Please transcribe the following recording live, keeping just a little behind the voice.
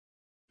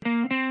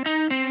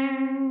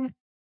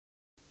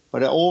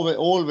but I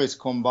always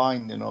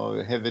combine,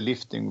 heavy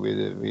lifting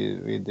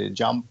with the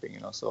jumping,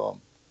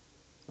 So,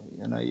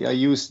 I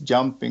use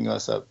jumping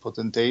as a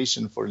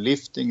potentiation for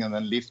lifting, and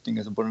then lifting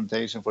as a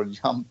potentiation for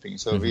jumping.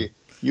 So we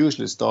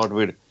usually start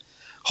with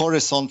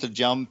horizontal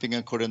jumping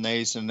and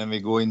coordination, and then we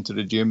go into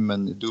the gym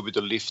and do a bit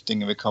of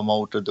lifting, and we come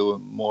out to do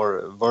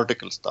more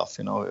vertical stuff.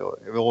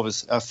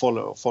 I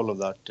follow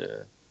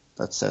that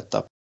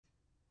setup.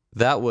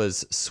 That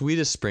was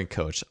Swedish sprint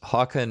coach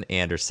Håkan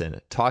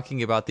Andersson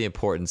talking about the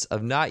importance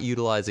of not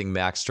utilizing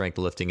max strength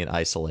lifting in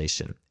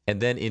isolation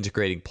and then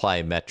integrating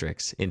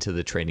plyometrics into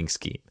the training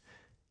scheme.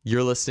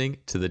 You're listening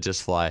to the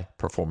Just Fly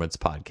Performance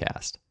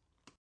Podcast.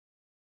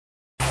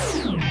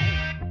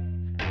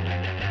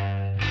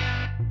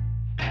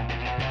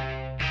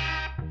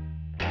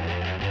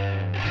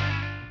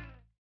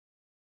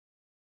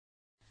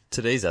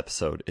 Today's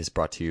episode is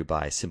brought to you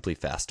by Simply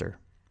Faster.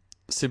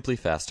 Simply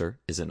Faster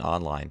is an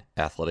online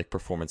athletic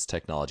performance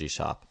technology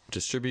shop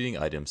distributing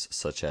items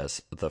such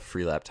as the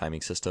Freelap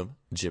timing system,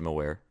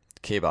 GymAware,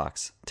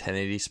 K-Box,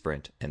 1080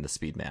 Sprint, and the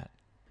SpeedMat.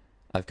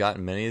 I've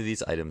gotten many of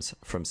these items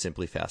from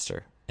Simply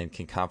Faster and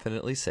can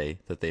confidently say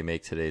that they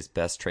make today's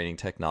best training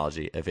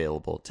technology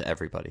available to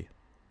everybody.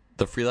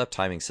 The Freelap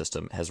timing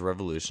system has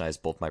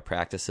revolutionized both my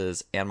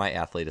practices and my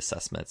athlete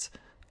assessments,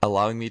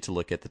 allowing me to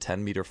look at the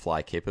 10-meter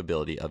fly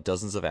capability of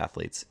dozens of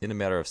athletes in a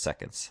matter of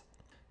seconds.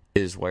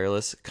 It is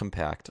wireless,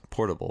 compact,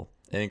 portable,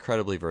 and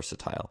incredibly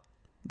versatile.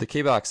 The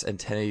K-Box and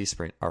 1080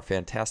 Sprint are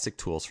fantastic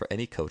tools for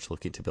any coach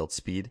looking to build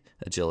speed,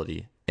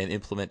 agility, and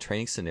implement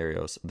training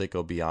scenarios that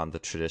go beyond the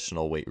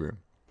traditional weight room.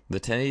 The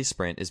 1080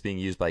 Sprint is being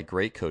used by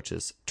great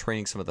coaches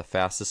training some of the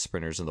fastest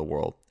sprinters in the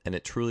world, and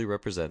it truly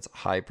represents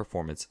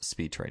high-performance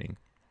speed training.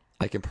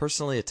 I can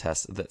personally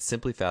attest that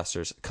Simply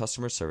Faster's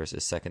customer service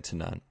is second to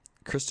none.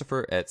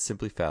 Christopher at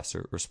Simply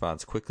Faster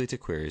responds quickly to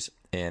queries,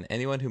 and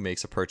anyone who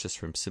makes a purchase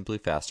from Simply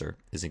Faster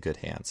is in good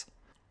hands.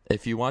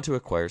 If you want to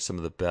acquire some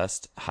of the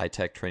best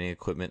high-tech training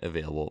equipment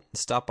available,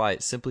 stop by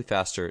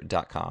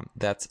simplyfaster.com.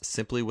 That's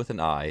simply with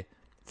an I,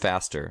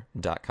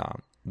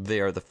 faster.com. They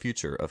are the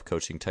future of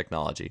coaching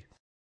technology.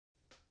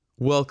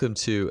 Welcome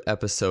to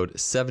episode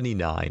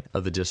 79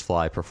 of the Just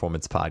Fly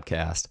Performance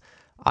Podcast.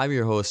 I'm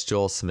your host,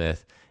 Joel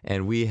Smith,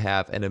 and we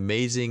have an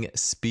amazing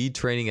speed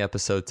training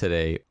episode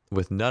today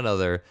with none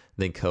other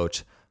than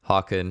Coach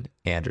Håkan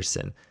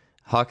Andersson.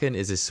 Håkan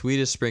is a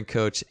Swedish sprint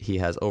coach. He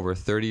has over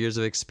 30 years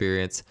of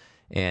experience,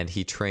 and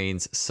he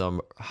trains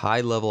some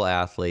high-level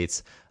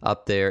athletes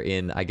up there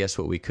in, I guess,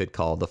 what we could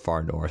call the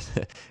far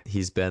north.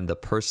 He's been the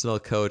personal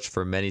coach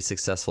for many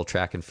successful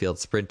track and field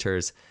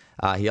sprinters.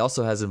 He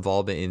also has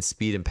involvement in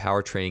speed and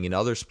power training in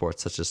other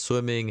sports such as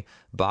swimming,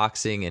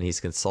 boxing, and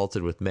he's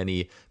consulted with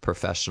many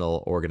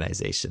professional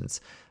organizations.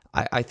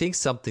 I think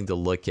something to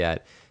look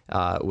at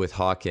with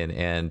Håkan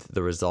and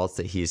the results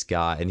that he's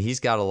got, and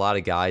he's got a lot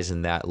of guys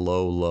in that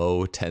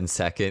low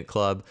 10-second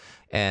club,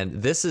 and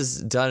this is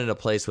done in a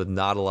place with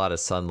not a lot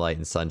of sunlight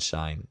and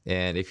sunshine.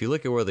 And if you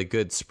look at where the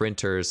good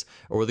sprinters,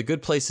 or where the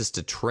good places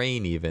to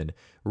train even,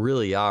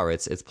 really are,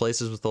 it's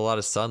places with a lot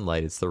of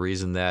sunlight. It's the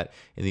reason that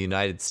in the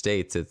United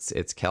States,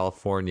 it's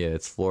California,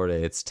 it's Florida,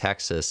 it's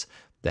Texas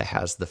that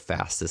has the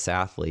fastest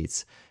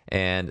athletes.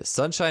 And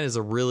sunshine is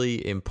a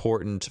really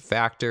important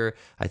factor.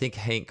 I think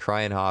Hank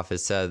Kreienhoff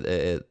has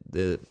said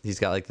he's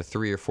got like the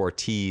 3 or 4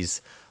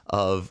 T's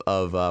of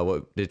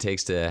what it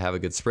takes to have a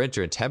good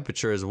sprinter, and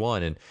temperature is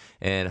one.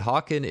 And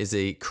Håkan is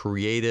a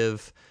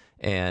creative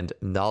and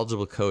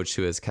knowledgeable coach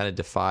who has kind of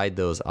defied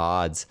those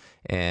odds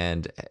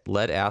and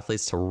led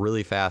athletes to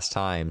really fast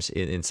times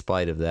in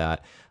spite of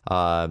that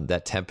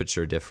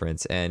temperature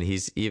difference. And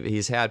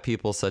he's had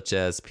people such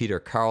as Peter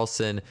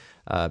Carlson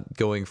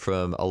going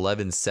from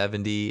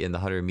 1170 in the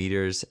 100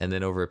 meters, and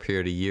then over a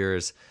period of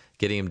years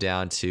getting him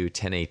down to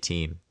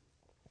 1018.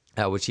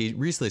 Which he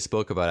recently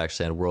spoke about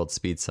actually on World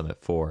Speed Summit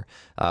 4,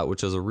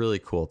 which was a really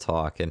cool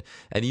talk. And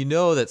you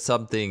know that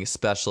something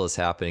special is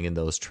happening in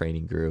those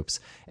training groups.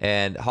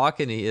 And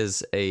Håkan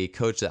is a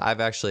coach that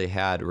I've actually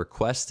had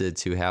requested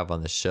to have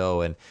on the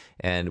show.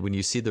 And when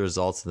you see the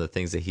results and the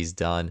things that he's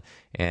done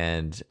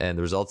and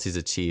the results he's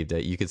achieved,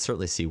 you can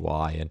certainly see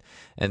why.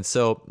 And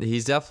so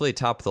he's definitely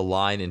top of the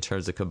line in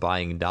terms of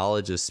combining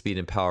knowledge of speed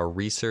and power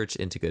research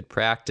into good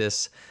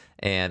practice.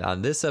 And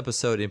on this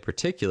episode in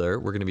particular,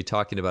 we're going to be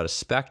talking about a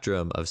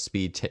spectrum of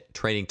speed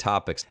training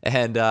topics.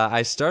 And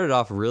I started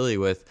off really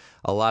with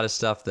a lot of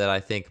stuff that I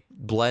think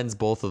blends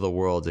both of the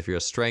worlds. If you're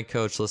a strength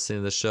coach listening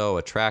to the show,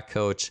 a track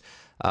coach,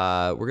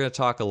 we're going to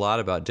talk a lot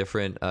about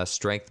different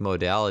strength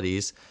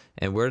modalities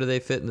and where do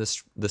they fit in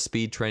the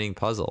speed training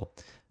puzzle.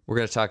 We're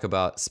going to talk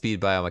about speed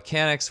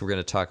biomechanics. We're going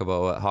to talk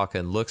about what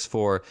Håkan looks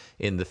for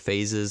in the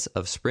phases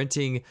of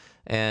sprinting.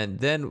 And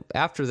then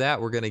after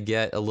that, we're going to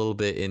get a little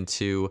bit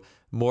into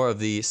more of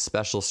the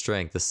special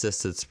strength,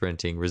 assisted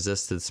sprinting,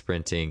 resisted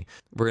sprinting.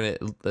 We're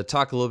going to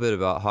talk a little bit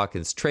about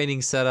Håkan's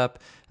training setup,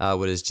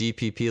 what his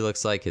GPP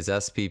looks like, his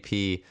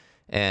SPP,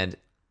 and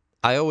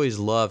I always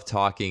love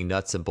talking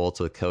nuts and bolts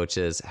with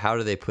coaches. How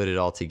do they put it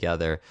all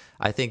together?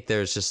 I think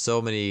there's just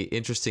so many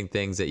interesting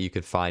things that you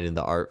could find in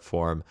the art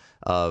form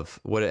of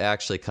what it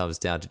actually comes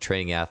down to: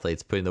 training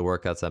athletes, putting the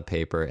workouts on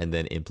paper, and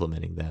then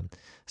implementing them.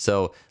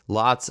 So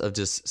lots of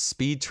just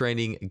speed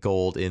training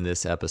gold in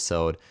this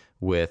episode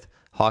with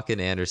Håkan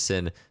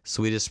Andersson,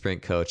 Swedish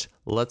sprint coach.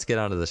 Let's get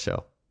on to the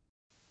show.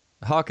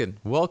 Håkan,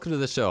 welcome to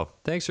the show.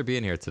 Thanks for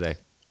being here today.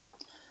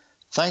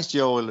 Thanks,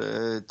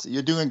 Joel.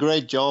 You're doing a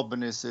great job,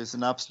 and it's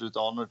an absolute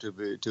honor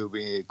to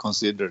be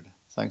considered.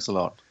 Thanks a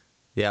lot.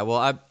 Yeah,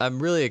 well, I'm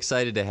really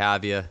excited to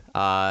have you.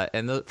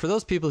 And for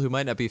those people who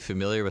might not be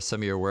familiar with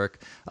some of your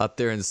work up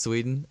there in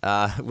Sweden,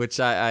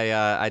 which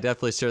I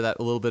definitely share that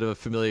a little bit of a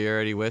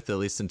familiarity with, at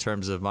least in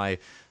terms of my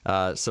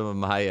some of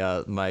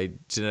my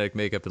genetic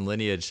makeup and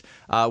lineage.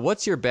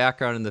 What's your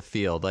background in the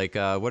field? Like,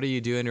 what are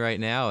you doing right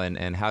now,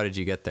 and how did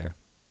you get there?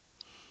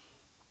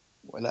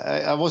 Well,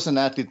 I was an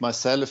athlete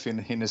myself in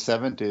the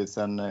 70s,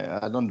 and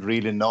I don't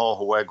really know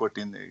how I got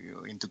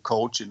into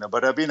coaching,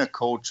 but I've been a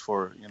coach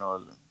for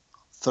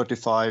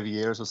 35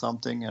 years or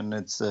something, and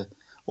it's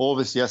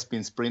always just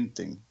been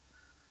sprinting.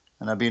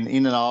 And I've been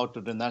in and out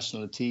of the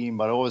national team,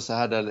 but I always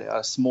had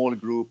a small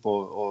group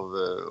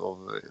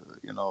of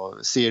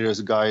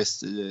serious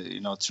guys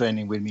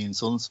training with me in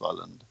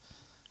Sundsvall. And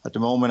at the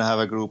moment I have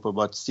a group of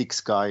about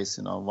 6 guys.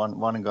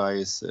 One guy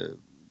is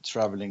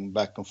traveling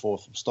back and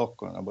forth from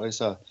Stockholm, but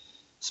it's a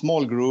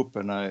small group,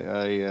 and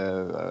I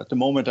at the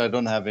moment I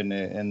don't have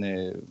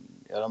any.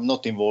 I'm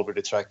not involved with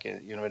the track,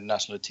 the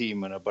national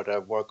team, but I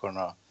work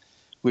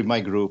with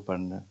my group,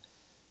 and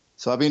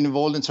so I've been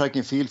involved in track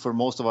and field for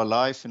most of our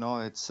life.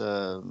 It's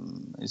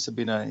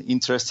been an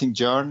interesting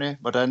journey,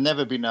 but I've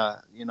never been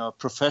a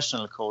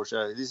professional coach.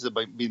 This has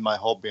been my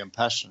hobby and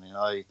passion.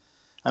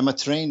 I'm a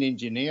trained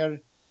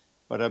engineer,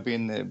 but I've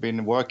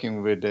been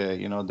working with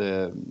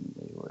the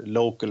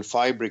local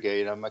fire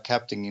brigade. I'm a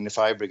captain in the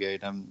fire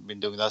brigade. I've been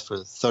doing that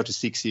for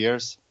 36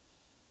 years.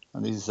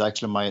 And this is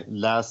actually my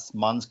last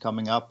month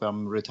coming up.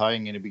 I'm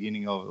retiring in the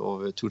beginning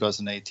of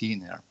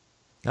 2018 here.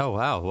 Oh,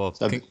 wow. Well,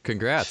 so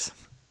congrats.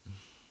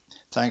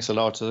 Thanks a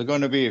lot. So they're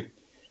going to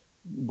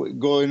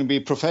be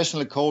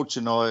professional coach,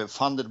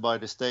 funded by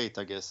the state,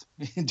 I guess,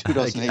 in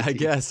 2018. I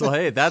guess. Well,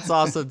 hey, that's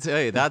awesome too.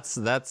 Hey, that's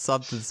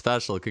something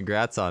special.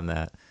 Congrats on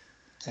that.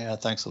 Yeah,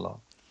 thanks a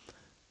lot.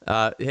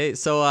 Hey,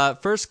 so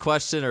first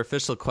question or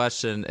official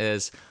question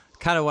is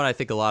kind of what I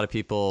think a lot of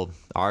people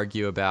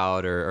argue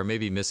about or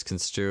maybe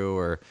misconstrue,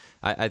 or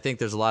I think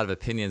there's a lot of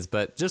opinions,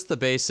 but just the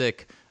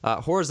basic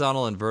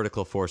horizontal and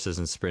vertical forces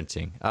in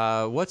sprinting.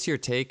 What's your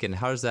take, and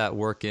how does that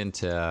work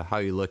into how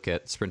you look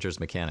at sprinters'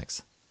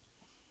 mechanics?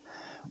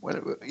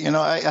 Well,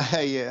 I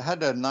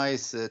had a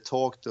nice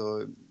talk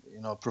to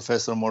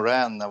Professor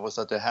Moran. I was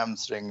at the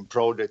hamstring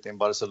project in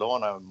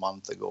Barcelona a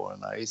month ago,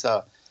 and he's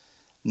a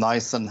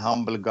nice and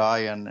humble guy,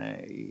 and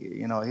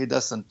he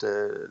doesn't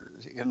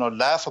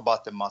laugh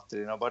about the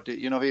matter, but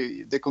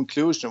the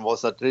conclusion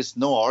was that there is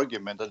no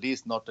argument, at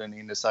least not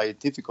in the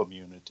scientific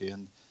community,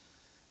 and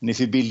if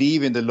you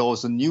believe in the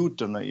laws of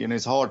Newton,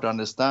 it's hard to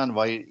understand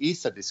why it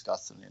is a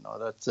discussion.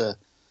 That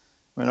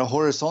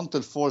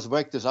horizontal force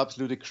vector is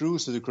absolutely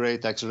crucial to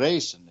create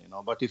acceleration,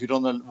 but if you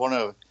don't want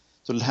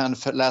to land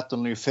flat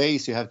on your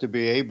face, you have to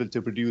be able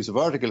to produce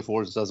vertical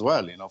forces as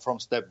well, from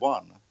step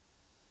one.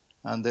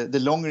 And the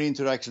longer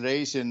into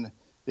acceleration,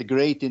 the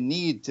greater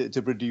need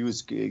to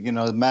produce,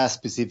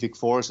 mass-specific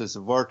forces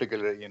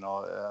vertically,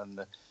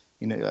 and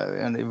in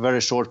a very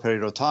short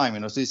period of time.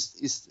 It's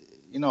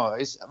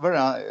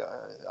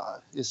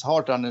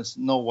hard to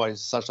know why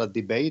such a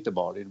debate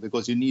about it,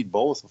 because you need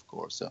both, of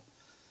course.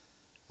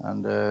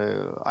 And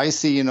I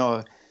see,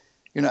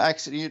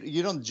 actually,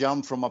 you don't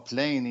jump from a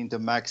plane into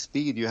max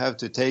speed. You have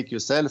to take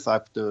yourself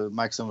up to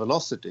maximum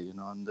velocity,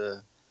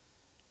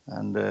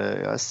 And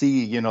I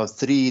see,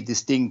 3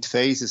 distinct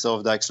phases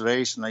of the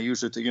acceleration. I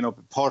usually,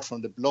 apart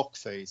from the block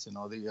phase,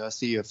 I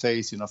see a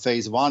phase,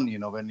 phase 1,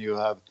 when you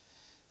have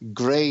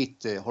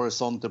great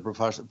horizontal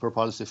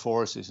propulsive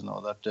forces,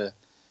 that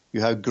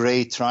you have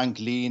great trunk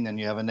lean and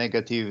you have a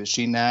negative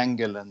shin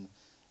angle, and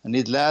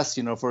it lasts,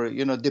 for,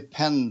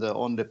 depend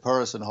on the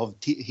person how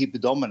hip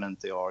dominant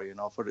they are.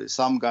 For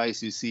some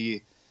guys you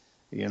see,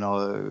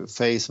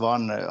 phase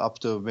 1 up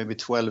to maybe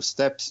 12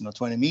 steps,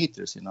 20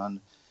 meters,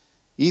 and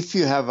if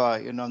you have a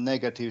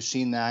negative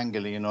shin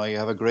angle, you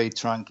have a great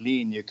trunk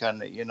lean, you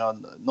can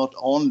not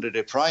only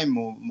the prime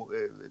move,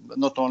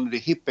 not only the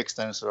hip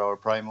extensor or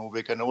prime move,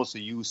 you can also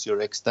use your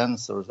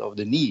extensors of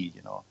the knee,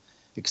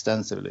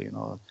 extensively,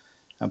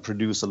 and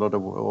produce a lot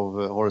of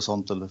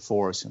horizontal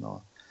force,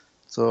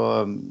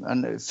 So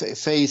and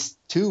phase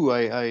 2,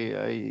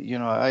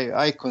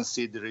 I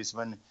consider is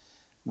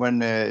when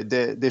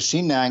the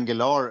shin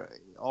angle are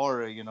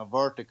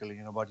vertical,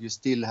 but you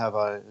still have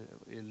a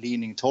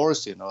leaning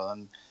torso,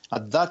 and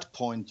at that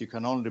point you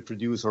can only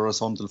produce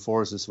horizontal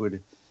forces with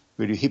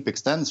your hip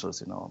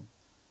extensors,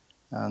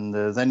 and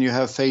then you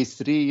have phase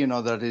 3,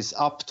 that is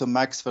up to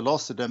max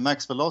velocity.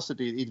 Max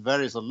velocity, it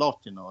varies a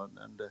lot,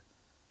 and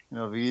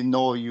we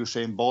know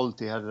Usain Bolt,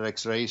 he had an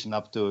acceleration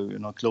up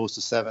to, close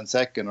to 7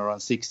 seconds, around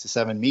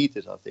 67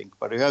 meters, I think.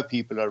 But you have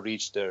people that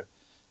reach their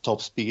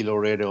top speed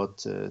already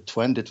at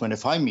 20,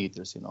 25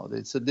 meters,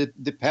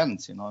 It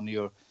depends, on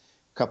your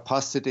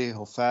capacity,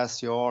 how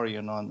fast you are,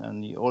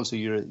 and also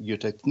your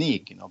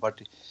technique,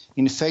 But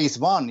in phase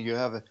one, you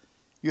have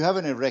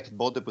an erect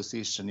body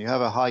position, you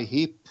have a high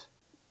hip,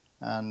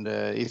 and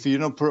if you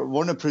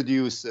want to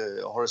produce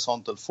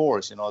horizontal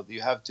force, it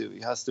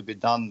has to be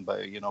done by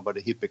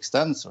the hip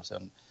extensors,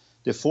 and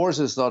the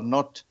forces are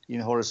not in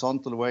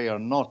horizontal way are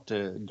not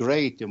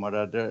great,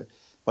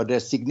 but they're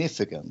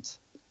significant,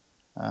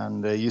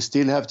 and you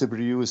still have to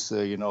produce,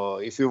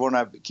 if you want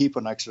to keep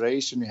an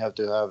acceleration, you have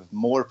to have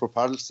more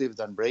propulsive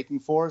than braking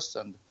force,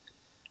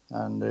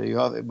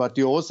 but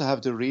you also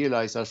have to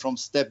realize that from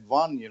step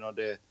one,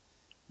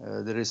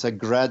 there is a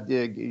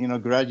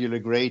gradually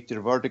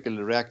greater vertical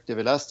reactive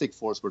elastic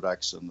force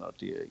production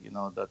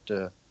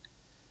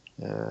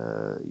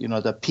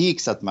that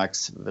peaks at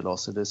max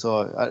velocity.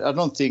 So I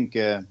don't think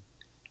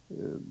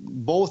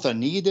both are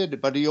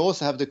needed, but you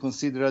also have to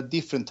consider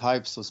different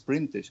types of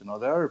sprinters.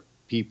 There are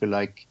people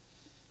like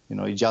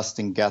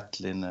Justin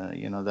Gatlin,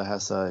 that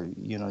has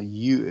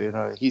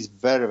he's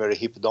very, very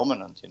hip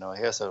dominant. He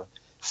has a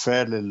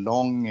fairly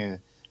long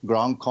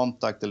ground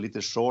contact, a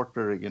little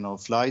shorter,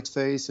 flight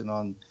phase,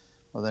 and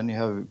then you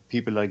have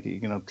people like,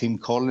 Tim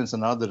Collins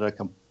and others that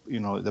can,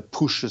 that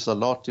pushes a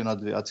lot,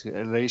 the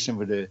acceleration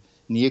with the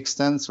knee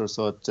extensor.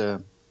 So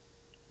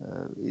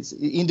it's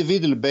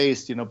individual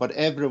based, but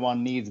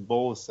everyone needs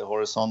both the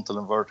horizontal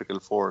and vertical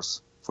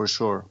force for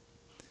sure.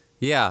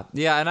 Yeah,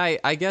 and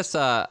I guess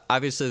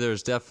obviously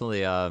there's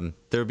definitely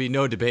there would be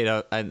no debate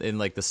in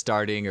like the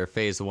starting or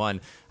phase one.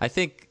 I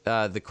think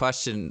the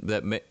question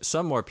that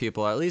some more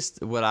people, or at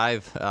least what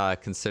I've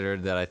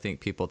considered that I think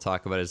people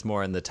talk about, is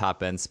more in the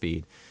top end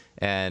speed,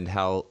 and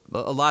how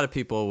a lot of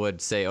people would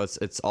say, oh,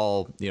 it's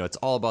all it's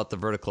all about the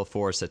vertical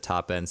force at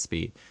top end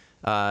speed.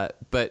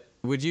 But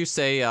would you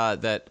say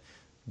that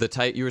the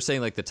type you were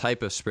saying, like the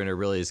type of sprinter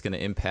really is going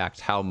to impact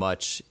how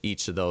much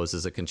each of those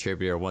is a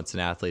contributor once an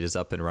athlete is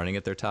up and running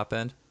at their top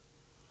end?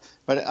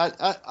 But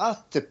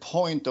at the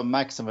point of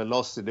maximum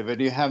velocity,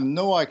 where you have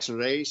no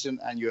acceleration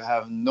and you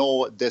have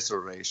no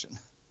deceleration,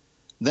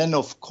 then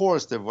of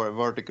course the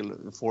vertical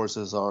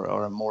forces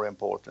are more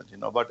important,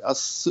 But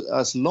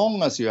as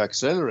long as you're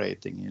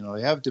accelerating, you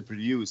have to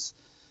produce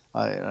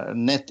a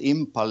net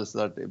impulse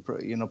that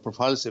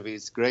propulsive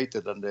is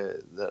greater than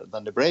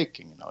the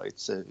braking.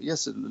 It's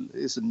it's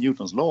a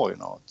Newton's law.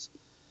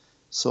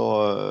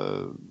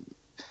 So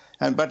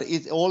but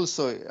it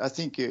also I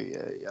think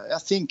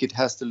it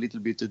has a little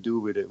bit to do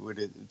with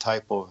the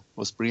type of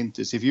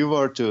sprinters. If you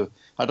were to,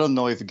 I don't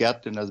know if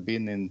Gatlin has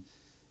been in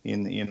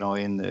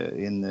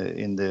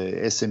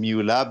the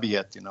SMU lab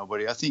yet,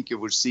 but I think you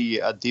will see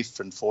a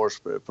different force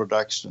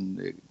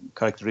production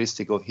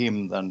characteristic of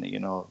him than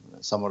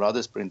some of the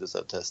other sprinters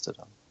I've tested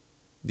on.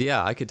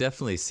 Yeah, I could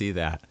definitely see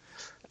that.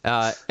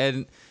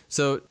 And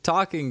so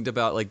talking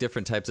about like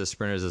different types of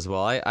sprinters as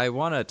well, I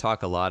want to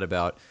talk a lot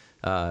about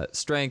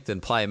strength and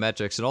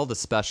plyometrics and all the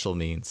special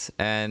means.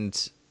 And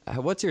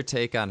what's your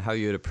take on how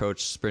you would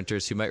approach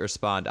sprinters who might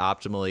respond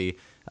optimally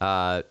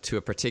to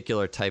a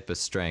particular type of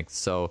strength?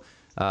 So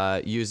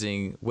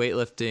using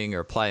weightlifting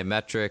or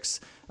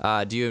plyometrics,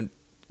 do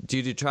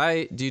you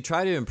try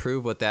to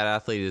improve what that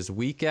athlete is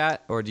weak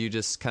at, or do you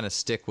just kind of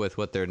stick with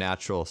what their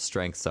natural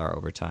strengths are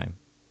over time?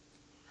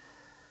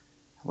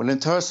 Well,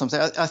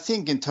 I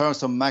think in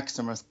terms of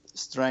maximum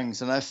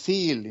strengths, and I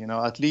feel,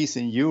 at least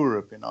in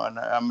Europe, and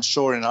I'm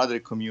sure in other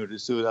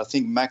communities too, I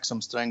think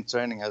maximum strength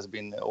training has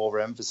been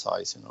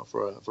overemphasized,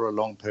 for a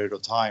long period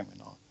of time,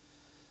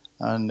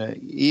 And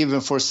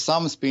even for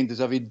some sprinters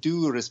that we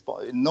do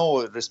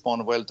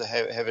respond well to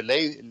heavy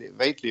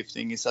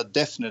weightlifting, it's a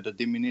definite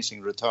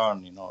diminishing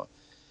return,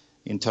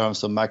 in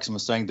terms of maximum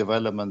strength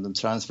development and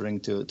transferring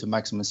to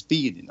maximum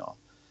speed,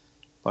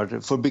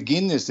 But for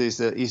beginners, it's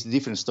a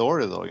different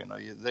story, though.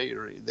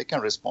 They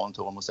can respond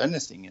to almost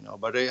anything,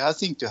 But I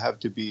think you have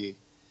to be,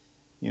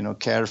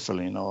 careful,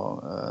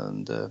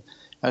 And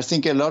I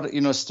think a lot,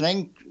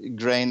 strength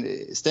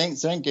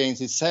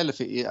gains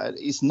itself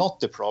is not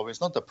the problem. It's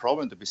not a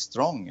problem to be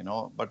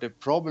strong, But the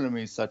problem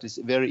is that it's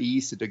very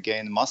easy to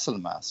gain muscle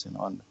mass,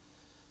 and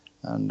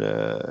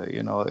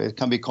it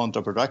can be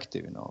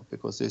counterproductive,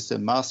 because it's the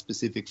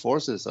mass-specific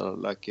forces are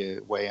like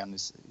Wayne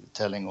is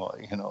telling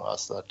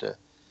us that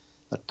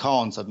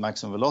counts at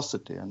maximum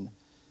velocity, and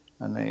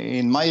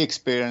in my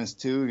experience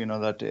too,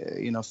 that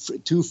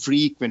too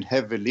frequent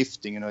heavy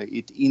lifting,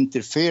 it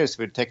interferes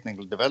with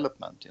technical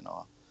development,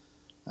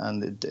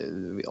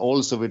 and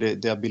also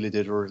with the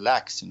ability to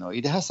relax,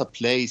 It has a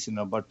place,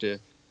 but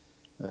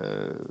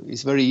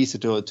it's very easy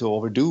to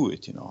overdo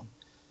it,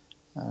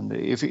 And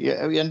if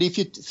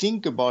you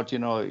think about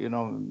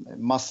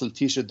muscle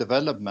tissue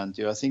development,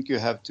 I think you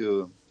have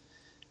to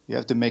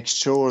make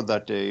sure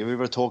that we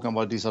were talking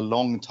about this a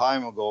long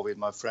time ago with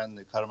my friend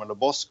Carmelo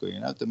Bosco.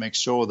 You have to make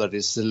sure that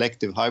it's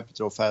selective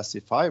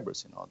hypertrophic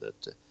fibers,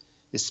 that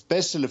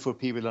especially for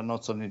people who are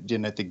not so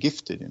genetic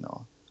gifted,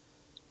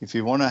 if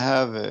you want to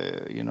have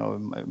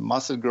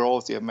muscle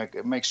growth, you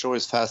make sure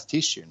it's fast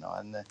tissue,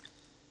 and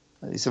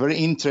it's a very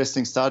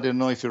interesting study. I don't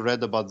know if you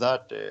read about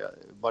that,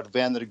 but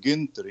Werner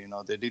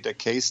Günther, they did a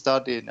case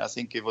study, and I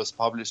think it was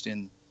published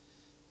in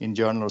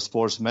Journal of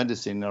Sports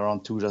Medicine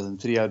around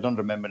 2003. I don't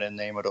remember the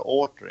name of the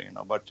author,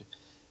 but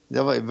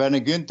Werner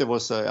Günther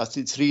was I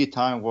think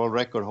 3-time world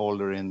record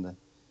holder in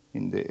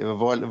the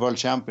world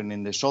champion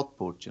in the shot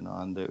put,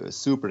 and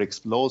super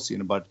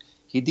explosive, but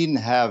he didn't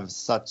have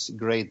such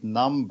great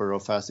number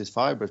of fastest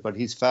fibers, but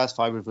his fast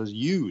fibers was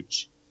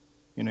huge.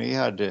 He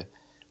had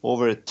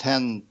over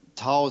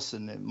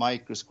 10,000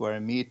 micro square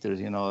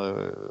meters,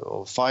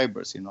 of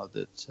fibers,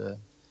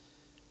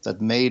 that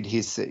made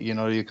his,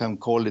 you can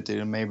call it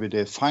maybe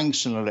the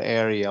functional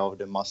area of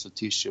the muscle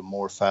tissue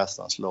more fast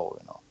and slow,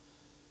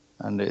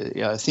 And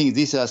I think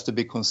this has to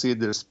be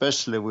considered,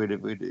 especially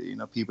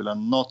with people are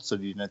not so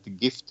genetically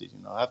gifted.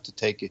 Have to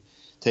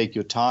take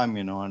your time,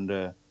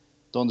 and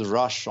don't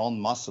rush on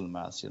muscle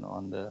mass,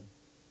 and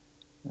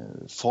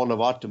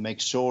follow up to make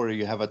sure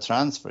you have a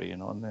transfer,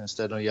 and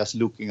instead of just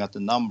looking at the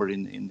number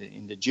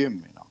in the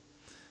gym,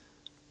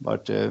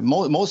 But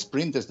most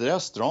sprinters, they are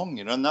strong,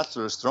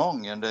 naturally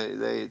strong, and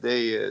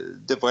they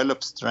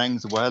develop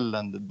strength well,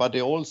 but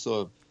they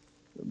also,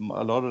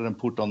 a lot of them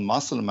put on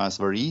muscle mass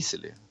very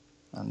easily,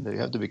 and you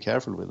have to be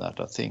careful with that,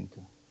 I think.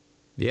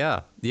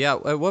 Yeah.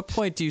 At what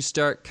point do you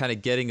start kind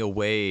of getting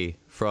away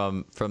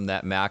from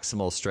that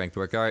maximal strength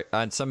work?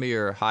 On some of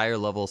your higher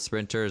level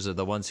sprinters or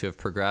the ones who have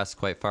progressed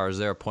quite far, is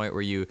there a point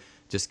where you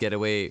just get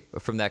away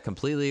from that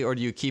completely, or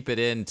do you keep it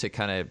in to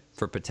kind of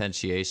for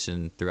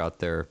potentiation throughout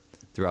their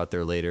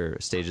later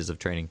stages of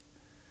training?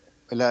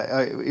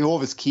 Well, you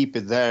always keep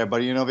it there,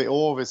 but we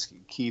always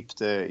keep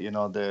the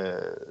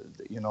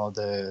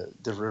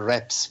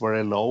reps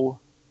very low.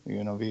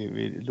 We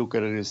look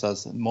at it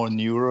as more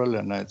neural,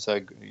 and it's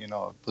like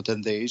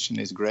potentiation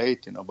is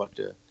great, but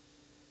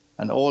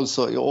and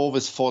also you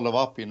always follow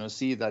up.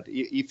 See that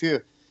if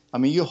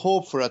you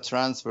hope for a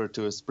transfer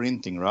to a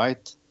sprinting,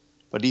 right?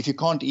 But if you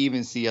can't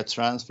even see a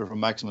transfer from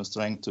maximum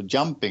strength to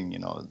jumping,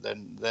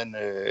 then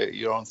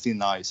you're on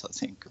thin ice, I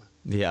think.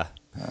 Yeah.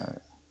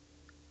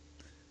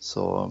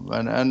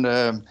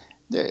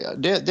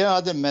 There are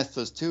other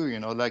methods too,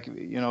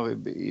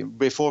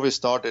 before we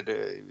started,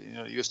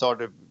 you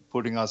started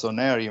putting us on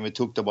air, and we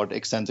talked about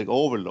eccentric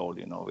overload,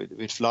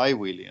 with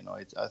flywheel,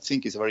 I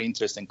think it's a very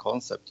interesting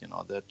concept,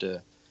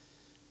 that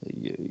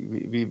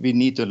we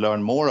need to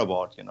learn more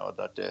about,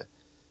 that,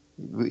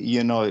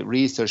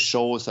 research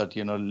shows that,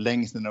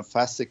 lengthening of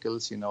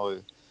fascicles,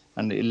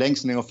 and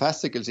lengthening of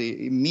fascicles,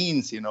 it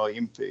means,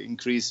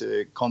 increase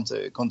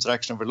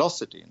contraction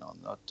velocity,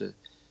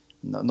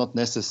 not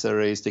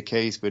necessarily is the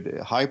case with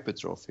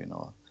hypertrophy,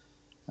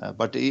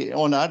 But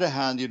on the other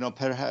hand,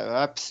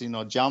 perhaps,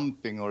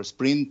 jumping or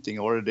sprinting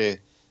already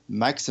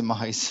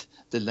maximize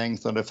the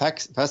length of the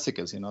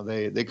fascicles,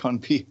 they can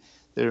be,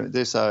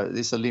 there's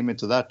a limit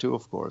to that too,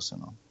 of course,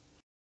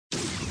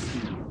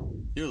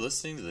 You're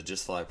listening to the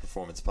Just Fly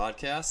Performance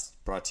Podcast,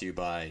 brought to you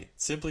by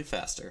Simply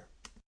Faster.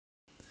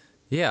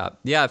 Yeah,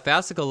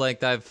 fascicle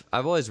length. I've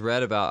always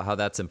read about how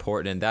that's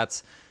important, and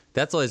that's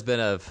always been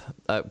a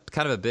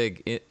kind of a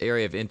big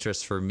area of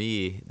interest for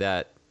me.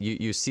 That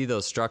you see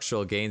those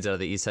structural gains out of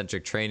the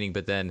eccentric training,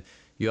 but then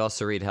you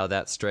also read how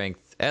that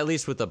strength, at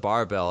least with the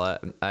barbell,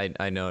 I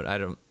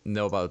don't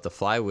know about the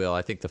flywheel.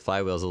 I think the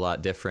flywheel is a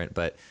lot different,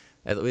 but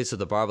at least with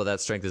the barbell,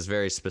 that strength is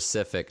very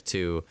specific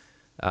to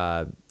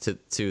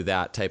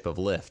that type of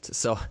lift.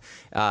 So,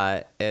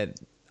 and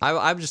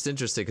I'm just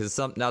interested because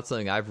it's not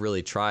something I've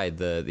really tried,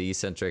 the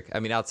eccentric. I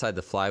mean, outside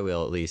the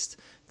flywheel, at least,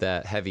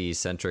 that heavy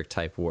eccentric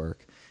type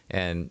work,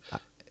 and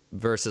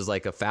versus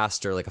like a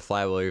faster, like a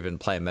flywheel, or even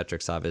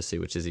plyometrics, obviously,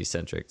 which is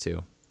eccentric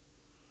too.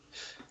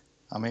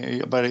 I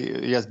mean, but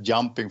just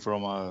jumping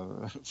from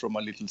a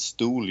little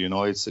stool,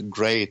 it's a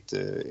great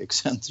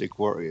eccentric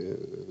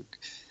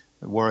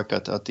work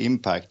at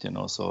impact,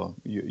 so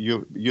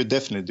you're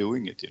definitely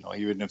doing it,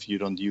 even if you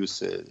don't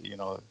use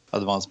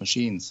advanced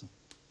machines.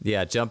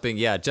 Yeah, jumping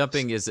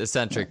is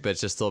eccentric, but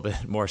it's just a little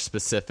bit more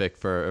specific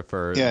for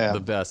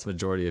the vast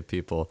majority of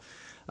people.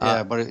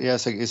 But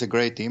yes, it's a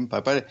great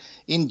impact. But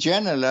in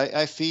general,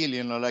 I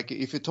feel, like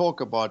if you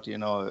talk about,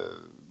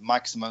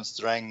 maximum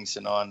strengths,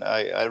 and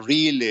I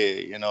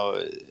really,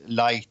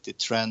 like the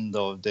trend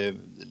of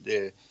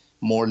the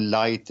more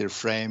lighter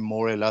frame,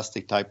 more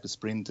elastic type of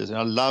sprinters. And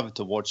I love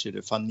to watch it,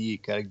 the Van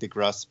Niekerk, the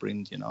grass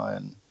sprint,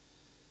 and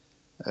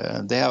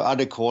they have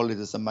other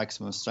qualities than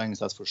maximum strength,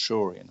 that's for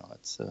sure.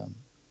 It's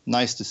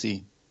nice to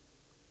see.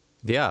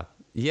 Yeah.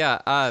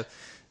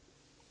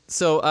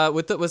 So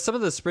with some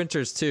of the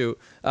sprinters too,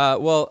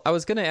 well, I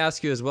was going to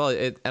ask you as well,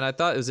 and I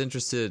thought it was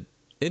interesting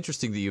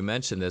that you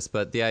mentioned this,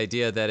 but the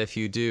idea that if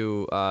you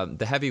do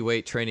the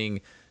heavyweight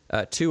training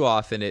too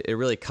often, it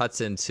really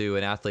cuts into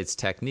an athlete's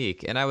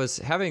technique. And I was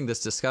having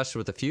this discussion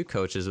with a few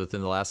coaches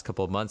within the last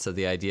couple of months of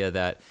the idea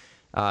that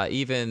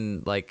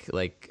even like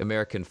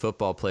American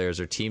football players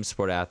or team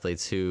sport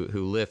athletes who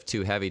lift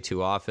too heavy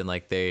too often,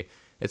 like they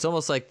it's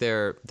almost like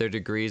their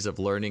degrees of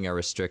learning are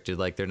restricted.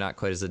 Like they're not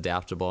quite as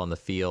adaptable in the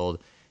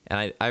field.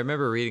 And I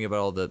remember reading about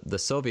all the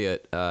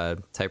Soviet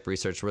type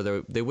research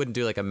where they wouldn't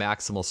do like a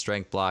maximal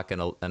strength block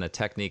and a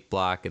technique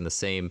block in the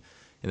same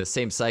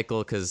cycle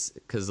because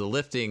the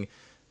lifting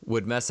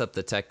would mess up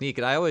the technique.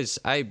 And I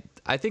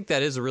think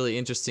that is a really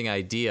interesting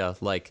idea,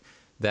 like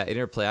that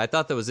interplay. I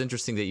thought that was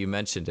interesting that you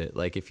mentioned it.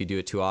 Like if you do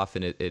it too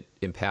often, it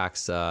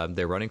impacts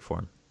their running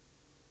form.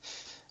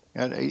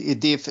 And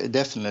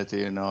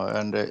definitely,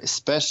 and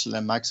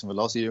especially maximum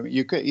velocity.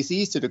 It's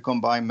easy to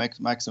combine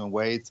maximum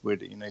weight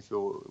with, if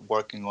you're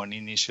working on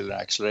initial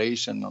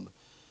acceleration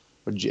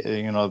or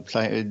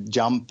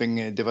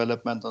jumping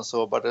development and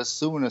so. But as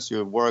soon as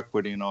you work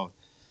with,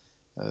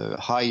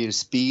 higher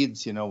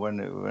speeds, when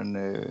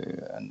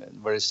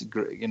and where it's,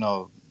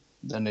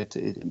 then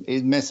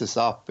it messes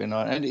up,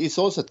 and it's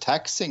also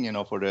taxing,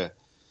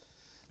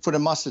 for the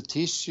muscle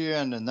tissue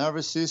and the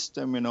nervous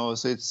system,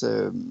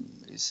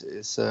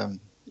 so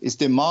it's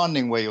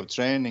demanding way of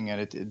training,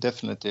 and it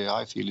definitely,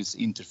 I feel, it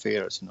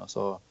interferes,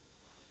 so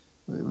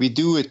we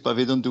do it, but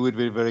we don't do it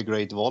with very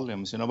great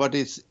volumes, but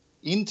it's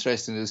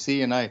interesting to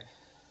see, and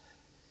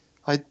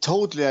I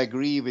totally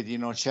agree with,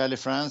 Charlie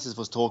Francis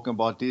was talking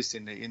about this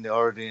in the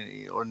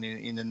early or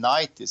in the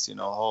 90s,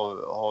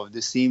 how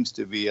there seems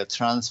to be a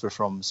transfer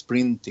from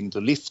sprinting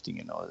to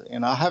lifting,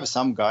 and I have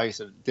some guys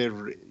that they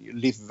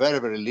lift very,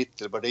 very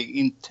little, but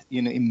they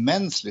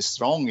immensely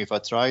strong if I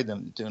try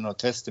them to,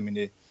 test them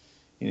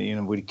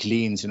with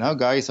cleans,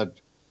 guys that,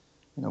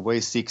 weigh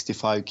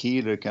 65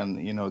 kilo can,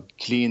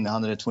 clean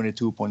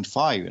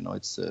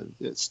 122.5,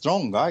 it's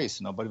strong guys,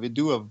 but we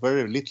do a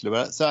very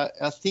little, so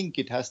I think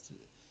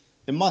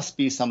there must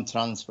be some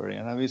transfer,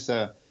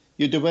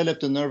 you develop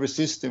the nervous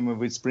system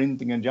with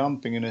sprinting and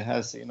jumping, and it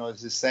has,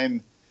 it's the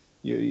same.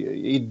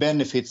 It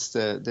benefits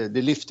the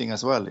lifting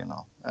as well,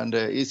 And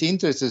it's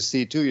interesting to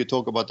see too. You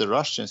talk about the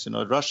Russians,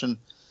 Russian,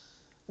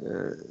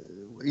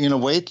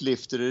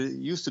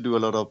 weightlifter used to do a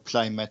lot of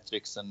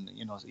plyometrics and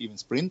even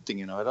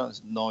sprinting. I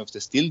don't know if they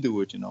still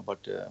do it,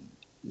 but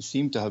it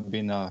seemed to have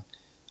been a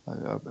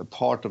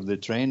part of the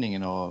training,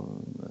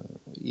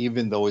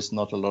 even though it's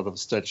not a lot of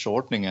stretch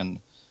shortening and.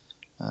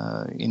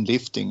 In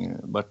lifting,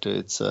 but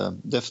it's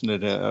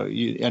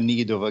definitely a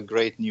need of a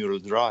great neural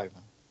drive.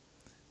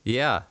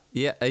 Yeah,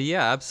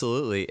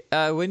 absolutely.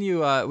 When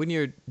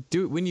you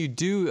do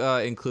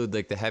include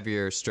like the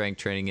heavier strength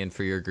training in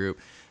for your group,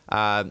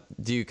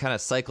 do you kind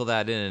of cycle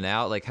that in and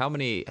out? Like how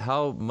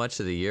much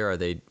of the year are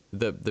they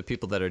the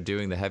people that are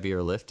doing the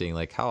heavier lifting?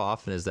 Like how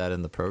often is that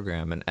in the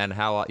program? And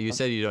how you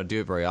said you don't do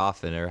it very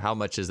often, or how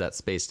much is that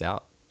spaced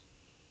out?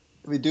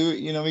 We do,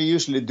 we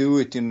usually do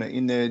it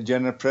in the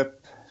general prep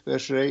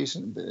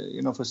preparation,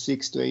 for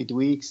 6 to 8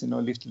 weeks,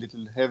 lift a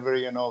little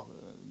heavier,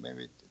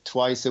 maybe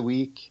twice a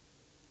week.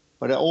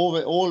 But I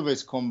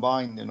always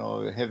combine,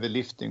 heavy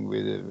lifting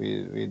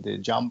with the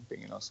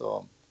jumping,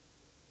 so,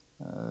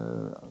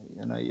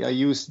 I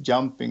use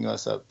jumping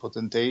as a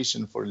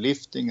potentiation for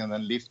lifting and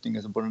then lifting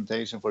as a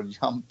potentiation for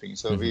jumping.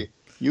 So we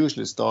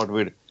usually start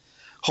with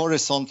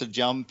horizontal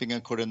jumping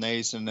and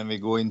coordination, and then we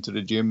go into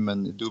the gym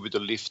and do a bit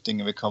of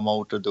lifting, and we come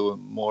out to do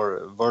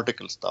more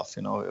vertical stuff.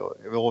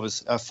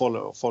 I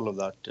follow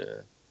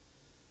that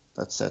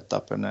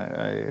setup,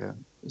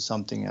 and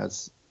something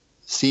that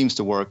seems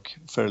to work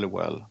fairly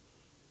well.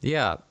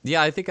 Yeah.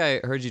 I think I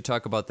heard you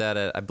talk about that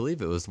at, I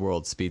believe it was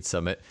World Speed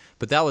Summit,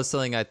 but that was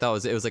something I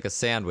thought it was like a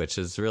sandwich.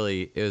 It was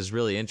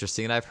really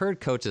interesting, and I've heard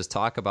coaches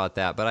talk about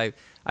that, but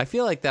I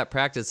feel like that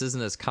practice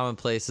isn't as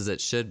commonplace as it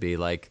should be.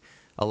 Like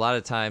a lot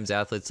of times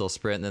athletes will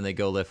sprint and then they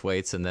go lift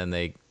weights and then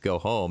they go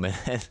home,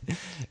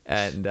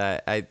 and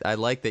I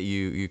like that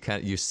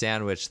you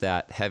sandwich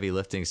that heavy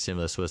lifting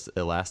stimulus with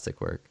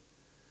elastic work.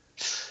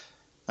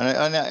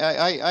 And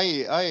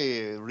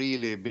I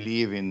really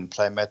believe in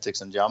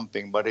plyometrics and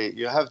jumping, but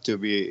you have to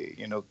be,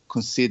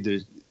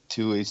 considered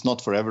too. It's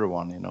not for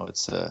everyone,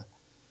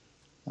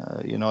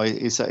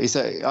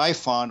 I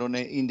found on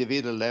an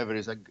individual level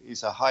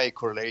is a high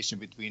correlation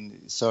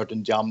between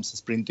certain jumps and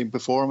sprinting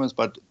performance,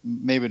 but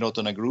maybe not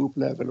on a group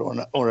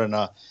level or on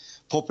a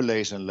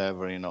population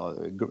level,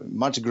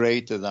 much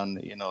greater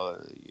than,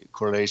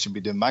 correlation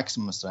between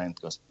maximum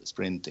strength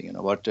sprinting,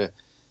 but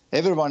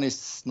everyone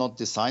is not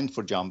designed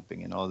for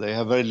jumping. They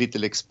have very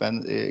little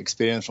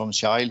experience from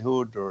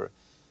childhood, or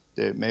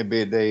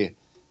maybe they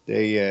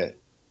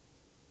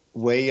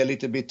weigh a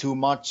little bit too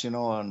much,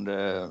 and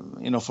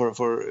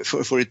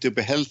for it to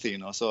be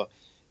healthy, So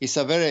it's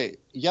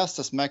just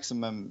as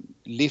maximum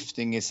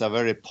lifting is a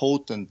very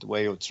potent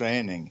way of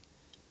training.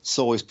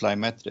 So is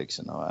plyometrics,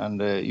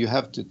 and you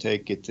have to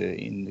take it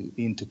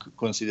into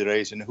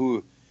consideration.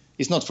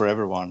 It's not for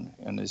everyone,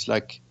 and it's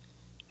like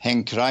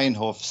Henk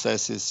Reinhoff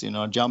says,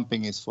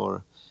 jumping is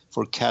for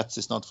cats,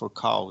 it's not for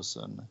cows,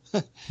 and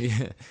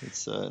yeah.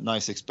 It's a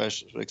nice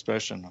expression.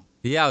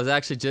 Yeah,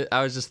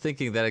 I was just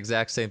thinking that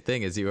exact same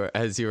thing as you were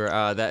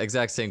that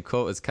exact same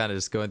quote was kind of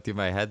just going through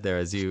my head there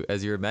as you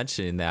were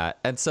mentioning that.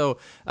 And so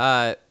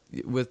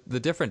with the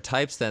different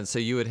types then, so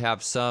you would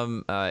have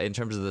some in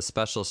terms of the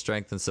special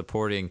strength and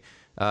supporting,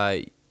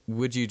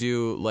 would you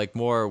do like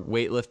more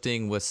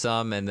weightlifting with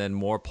some and then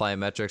more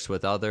plyometrics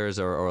with others,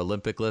 or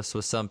Olympic lifts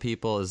with some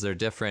people? Is there a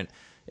different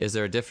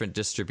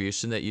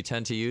distribution that you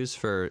tend to use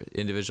for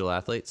individual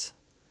athletes?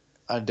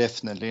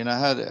 Definitely. And I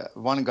had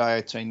one guy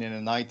I trained in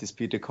the 90s,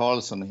 Peter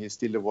Carlson. He's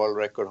still the world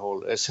record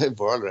holder. He's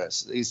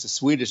the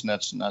Swedish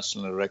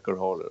national record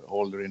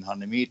holder in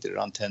 100 meter,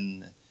 around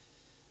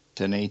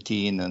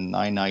 10:18 and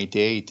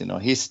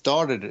 9:98. He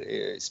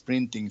started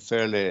sprinting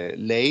fairly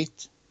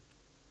late.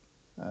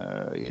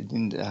 He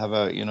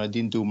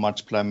didn't do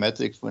much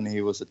plyometrics when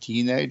he was a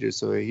teenager.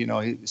 So, he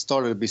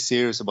started to be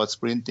serious about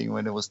sprinting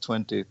when he was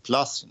 20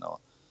 plus,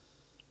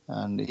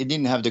 And he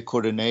didn't have the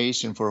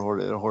coordination for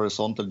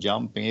horizontal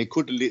jumping. He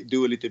could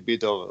do a little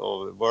bit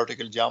of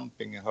vertical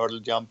jumping, hurdle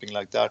jumping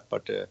like that,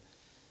 but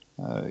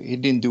he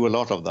didn't do a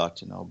lot of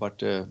that,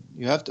 But you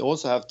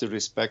also have to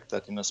respect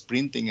that,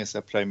 sprinting is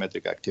a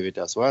plyometric activity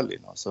as well,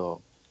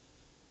 So,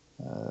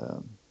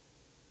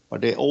 but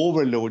the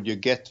overload you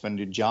get when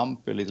you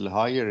jump a little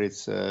higher,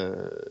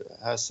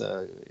 has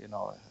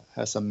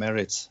some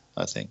merits,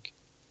 I think.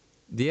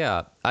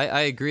 Yeah,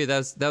 I agree.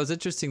 That was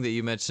interesting that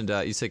you mentioned.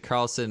 You said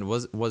Carlson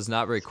was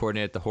not very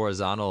coordinated at the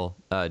horizontal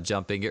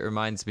jumping. It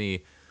reminds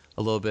me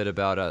a little bit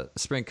about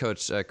sprint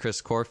coach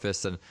Chris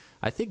Korfist, and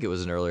I think it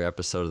was an earlier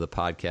episode of the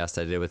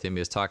podcast I did with him. He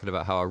was talking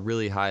about how a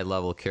really high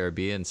level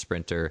Caribbean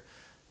sprinter,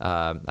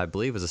 I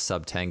believe was a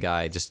sub 10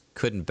 guy, just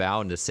couldn't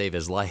bound to save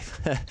his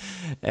life.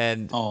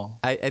 And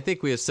I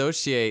think we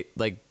associate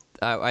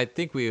I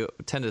think we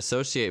tend to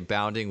associate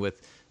bounding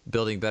with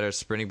building better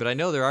sprinting, but I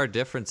know there are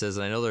differences,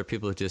 and I know there are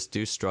people who just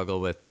do struggle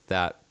with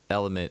that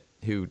element,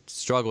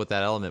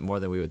 more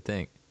than we would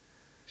think.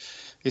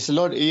 It's a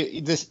lot.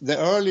 The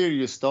earlier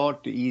you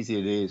start, the easier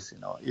it is.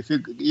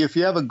 If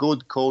you have a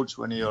good coach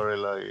when you're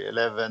like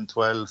 11,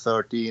 12,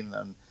 13,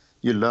 and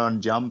you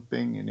learn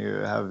jumping and you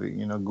have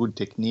good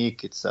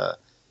technique, it's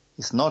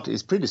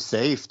pretty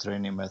safe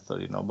training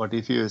method. But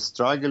if you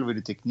struggle with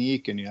the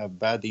technique and you have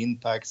bad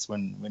impacts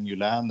when you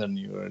land and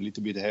you're a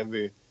little bit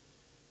heavy,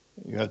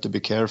 you have to be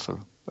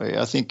careful.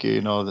 I think a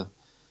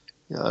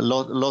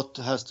lot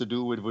has to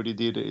do with what he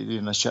did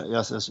as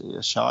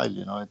a child.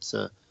 It's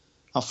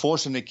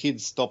unfortunately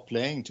kids stop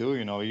playing too.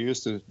 You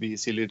used to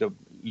see a little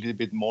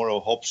bit more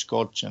of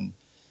hopscotch and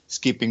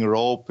skipping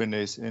rope in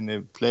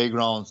the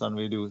playgrounds than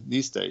we do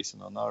these days.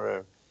 Now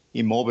they're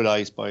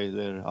immobilized by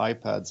their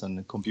iPads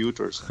and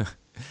computers.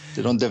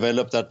 They don't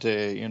develop that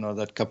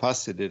that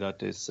capacity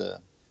that is.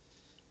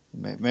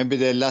 Maybe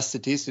the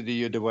elasticity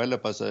you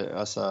develop as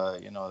a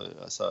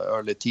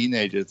early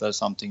teenager, that's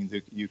something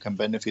that you can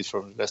benefit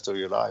from the rest of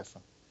your life.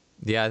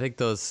 Yeah, I think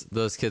those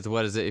kids.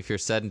 What is it? If you're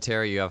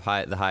sedentary, you have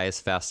the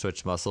highest fast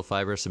twitch muscle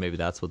fiber. So maybe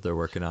that's what they're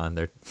working on.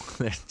 They're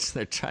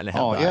trying to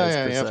have the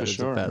highest percentage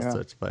of fast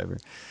twitch fiber.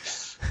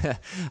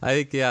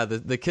 I think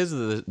the kids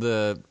with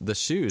the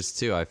shoes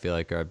too. I feel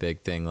like are a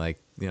big thing.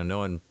 Like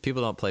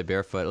people don't play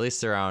barefoot. At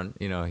least around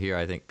here,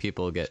 I think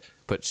people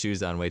put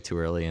shoes on way too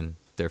early and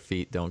their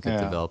feet don't get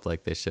developed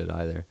like they should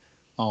either.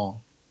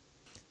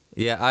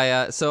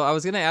 Yeah, so I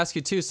was going to ask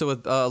you too. So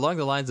with along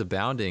the lines of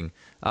bounding,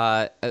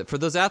 for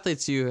those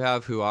athletes you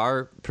have who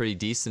are pretty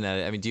decent at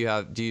it, I mean, do you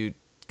kind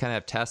of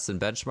have tests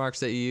and benchmarks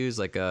that you use,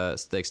 like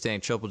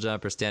standing triple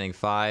jump or standing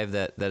 5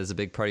 that is a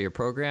big part of your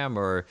program,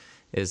 or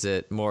is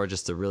it more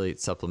just a really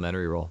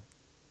supplementary role?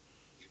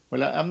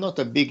 Well, I'm not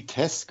a big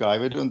test guy.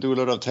 We don't do a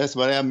lot of tests,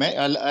 but I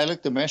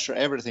like to measure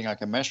everything I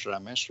can measure. I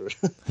measure.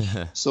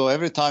 So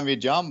every time we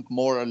jump,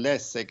 more or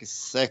less,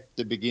 except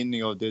the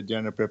beginning of the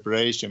general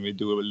preparation, we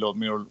do a lot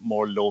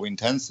more low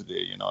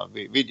intensity.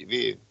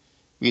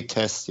 We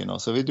test.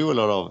 So we do a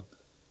lot of,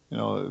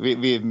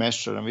 we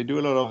measure, and we do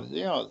a lot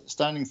of,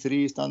 standing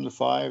 3, standing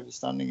 5,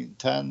 standing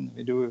 10.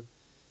 We do,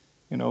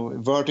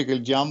 vertical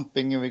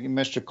jumping, and we can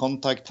measure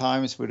contact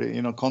times with,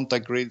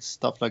 contact grids,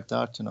 stuff like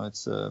that.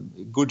 It's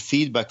good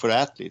feedback for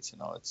athletes,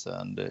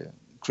 and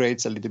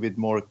creates a little bit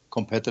more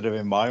competitive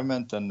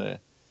environment and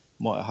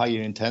more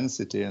higher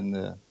intensity.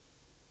 And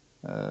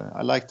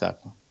I like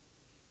that.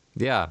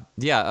 Yeah.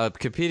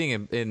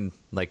 Competing in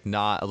like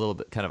not a little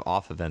bit kind of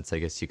off events, I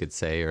guess you could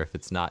say, or if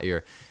it's not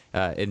your,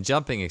 in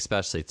jumping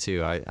especially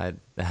too.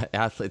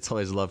 Athletes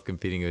always love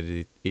competing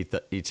with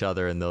each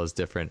other in those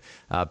different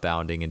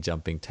bounding and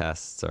jumping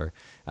tests. Or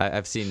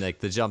I've seen like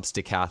the jumps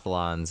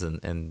decathlons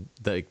and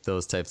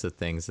those types of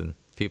things, and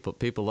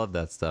people love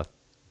that stuff.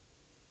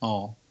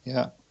 Oh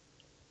yeah.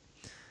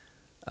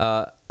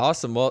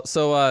 Awesome. Well,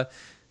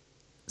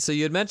 so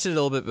you had mentioned it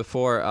a little bit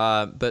before,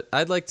 but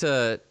I'd like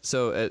to,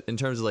 in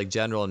terms of like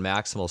general and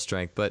maximal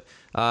strength, but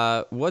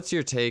what's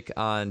your take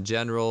on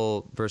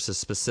general versus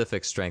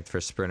specific strength for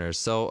sprinters?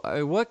 So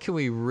what can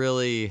we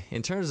really,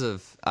 in terms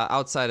of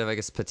outside of, I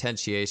guess,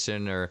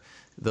 potentiation or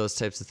those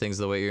types of things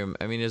in the weight room,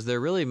 I mean, is there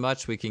really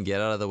much we can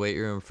get out of the weight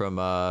room from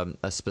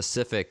a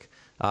specific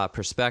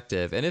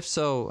perspective? And if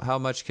so, how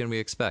much can we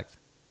expect?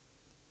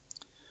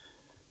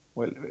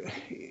 Well,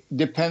 it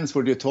depends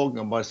what you're talking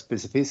about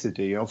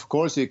specificity. Of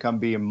course, it can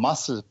be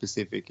muscle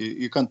specific.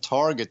 You can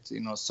target,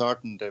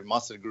 certain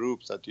muscle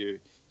groups that you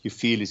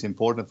feel is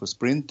important for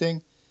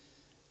sprinting.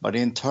 But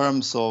in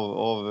terms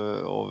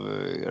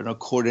of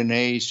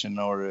coordination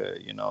or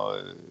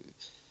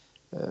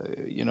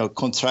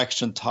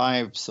contraction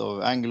types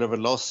of angular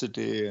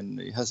velocity, and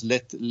it has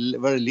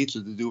very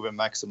little to do with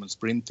maximum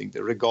sprinting.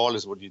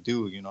 Regardless what you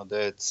do,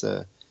 it's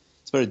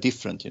very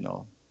different,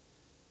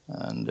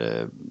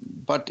 And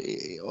but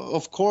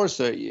of course,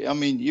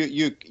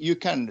 you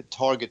can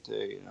target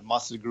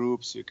muscle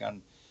groups. You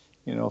can,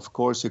 of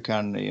course, you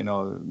can,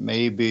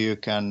 maybe you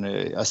can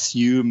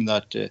assume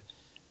that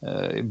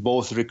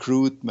both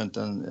recruitment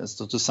and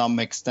so to some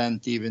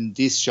extent even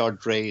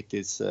discharge rate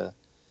is.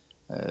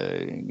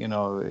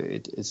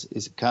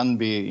 It can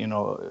be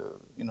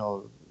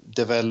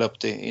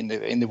developed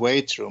in the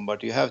weight room,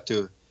 but you have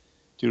to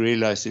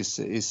realize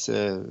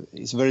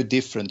it's very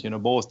different.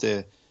 Both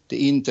the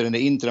inter and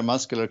the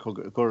intramuscular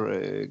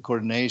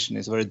coordination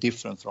is very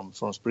different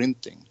from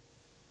sprinting.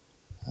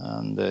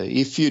 And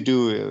if you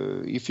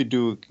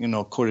do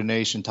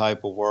coordination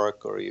type of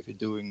work, or if you're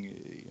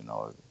doing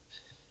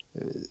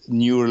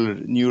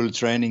neural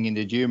training in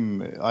the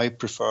gym, I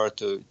prefer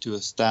to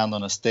stand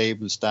on a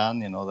stable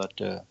stand,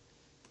 that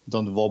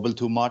don't wobble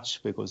too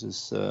much, because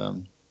it's I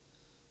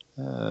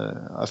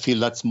feel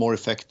that's more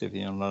effective,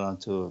 than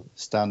to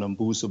stand on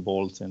booster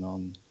balls,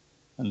 and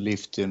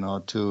lift,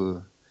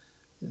 to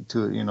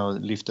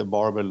lift a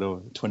barbell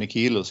of 20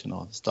 kilos,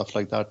 stuff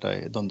like that.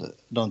 I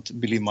don't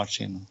believe much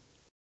in.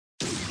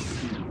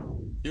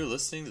 You're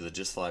listening to the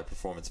Just Fly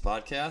Performance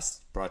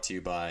Podcast, brought to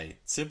you by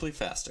Simply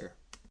Faster.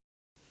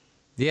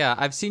 Yeah,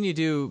 I've seen you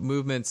do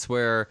movements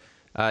where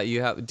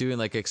you have doing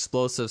like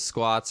explosive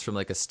squats from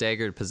like a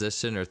staggered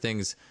position, or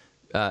things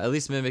at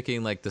least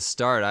mimicking like the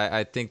start.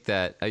 I think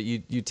that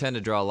you tend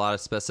to draw a lot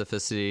of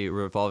specificity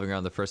revolving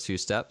around the first few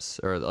steps,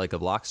 or like a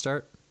block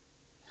start.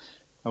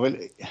 Well,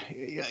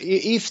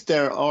 if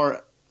there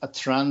are a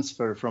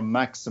transfer from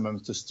maximum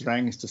to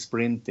strength to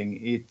sprinting,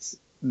 it's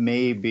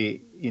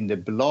maybe in the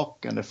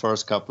block and the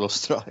first couple of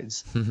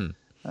strides.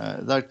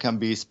 That can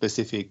be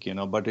specific,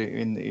 but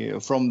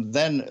from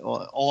then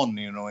on,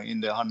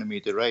 in the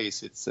 100-meter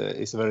race, it's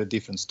a very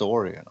different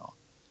story,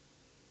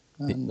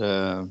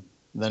 And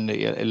then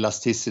the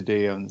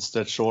elasticity and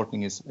stretch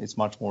shortening is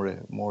much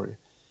more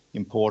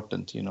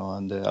important,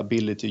 and the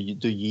ability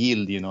to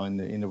yield,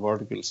 in the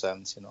vertical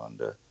sense, and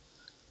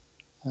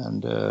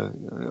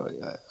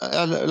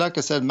like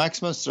I said,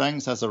 maximum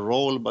strength has a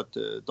role, but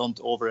don't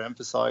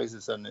overemphasize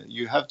it, and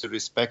you have to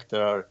respect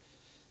there are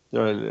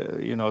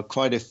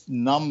quite a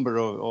number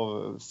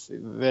of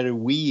very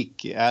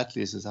weak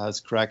athletes that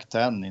has cracked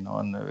 10, and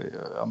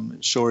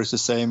I'm sure it's the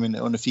same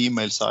on the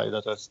female side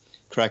that has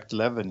cracked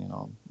 11,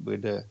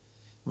 with a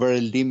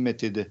very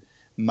limited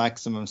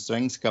maximum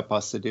strength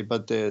capacity.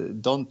 But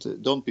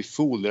don't be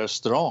fooled; they're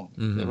strong.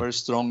 Mm-hmm. They're very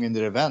strong in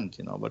their event,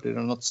 but they're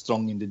not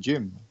strong in the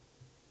gym.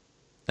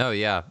 Oh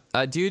yeah.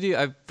 Do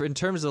you in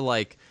terms of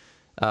like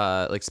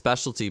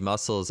specialty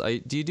muscles,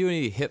 do you do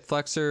any hip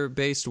flexor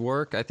based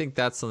work? I think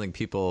that's something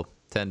people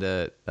tend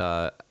to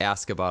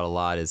ask about a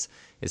lot, is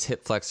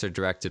hip flexor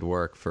directed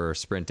work for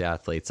sprint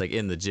athletes, like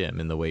in the gym,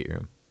 in the weight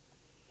room.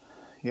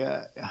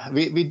 Yeah,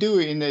 we do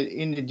in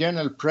the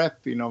general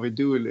prep, we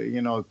do,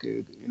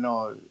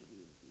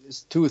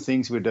 it's two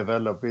things we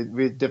develop.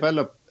 We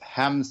develop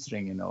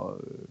hamstring,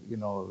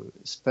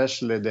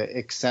 especially the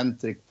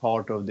eccentric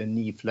part of the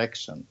knee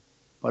flexion,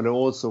 but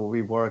also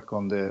we work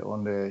on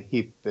the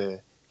hip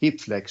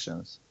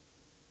flexions.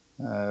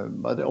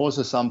 But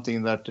also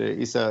something that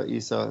is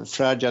a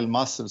fragile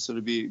muscle,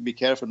 so be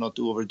careful not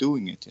to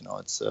overdoing it.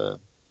 It's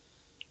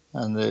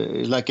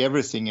and like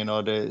everything,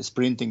 the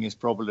sprinting is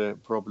probably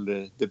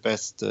the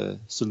best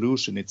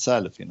solution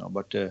itself.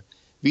 But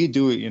we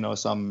do,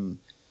 some,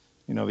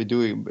 we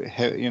do,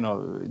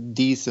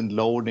 decent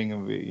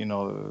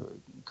loading,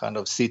 kind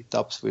of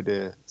sit-ups with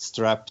the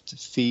strapped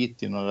feet,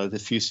 that the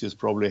physios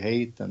probably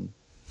hate, and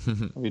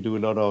we do a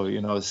lot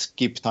of,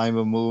 skip time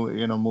of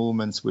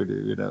movements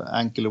with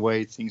ankle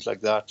weight, things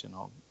like that,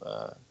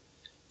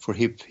 for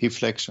hip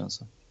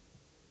flexions.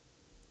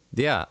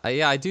 Yeah,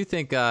 I do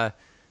think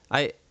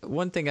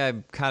one thing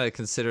I've kind of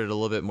considered a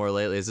little bit more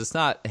lately is it's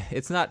not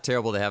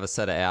terrible to have a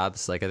set of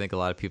abs. Like I think a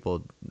lot of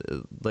people,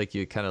 like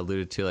you kind of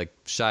alluded to, like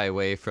shy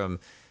away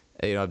from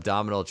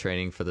abdominal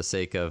training for the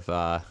sake of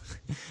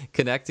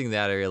connecting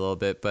that area a little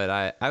bit.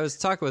 But I was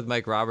talking with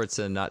Mike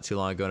Robertson not too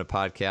long ago in a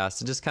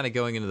podcast, and just kind of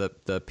going into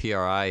the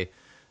PRI,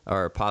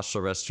 or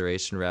postural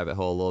restoration, rabbit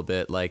hole a little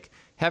bit. Like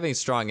having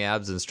strong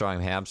abs and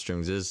strong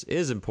hamstrings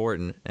is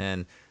important,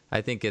 and I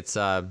think it's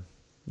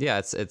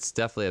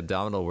definitely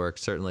abdominal work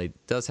certainly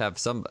does have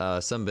some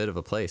bit of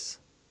a place.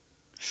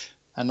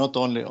 And not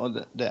only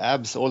on the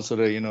abs, also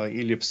the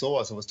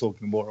iliopsoas I was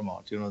talking more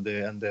about,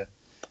 the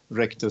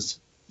rectus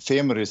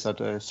femoris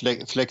that are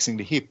flexing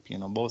the hip,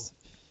 both.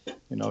 I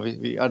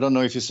don't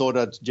know if you saw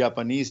that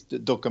Japanese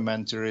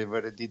documentary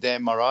where they did the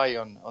MRI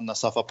on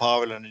Asafa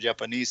Powell and the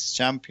Japanese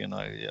champion.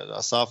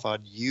 Asafa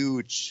had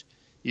huge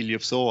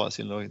iliopsoas,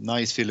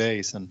 nice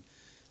fillets, and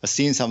I've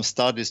seen some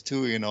studies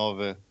too,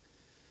 of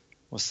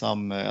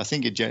some I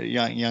think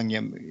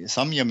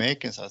some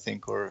Jamaicans, I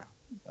think, or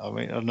I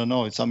mean, I don't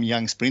know, some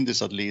young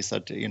sprinters at least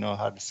that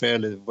had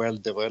fairly well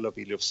developed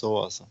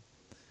iliopsoas. So.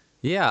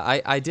 Yeah,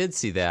 I did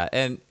see that,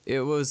 and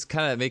it was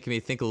kind of making me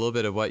think a little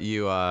bit of what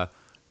you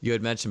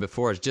had mentioned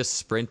before, is just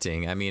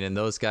sprinting. I mean, and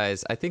those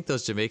guys, I think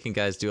those Jamaican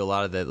guys do a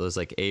lot of those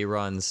like A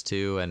runs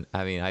too. And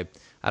I mean, I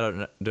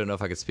don't know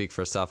if I could speak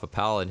for Safa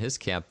Powell in his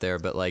camp there,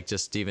 but like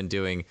just even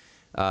doing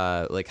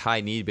like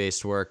high need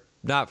based work,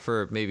 not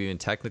for maybe even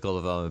technical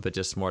development, but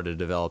just more to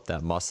develop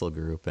that muscle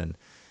group. And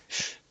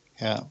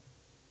yeah.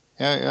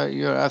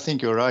 I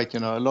think you're right.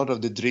 A lot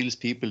of the drills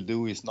people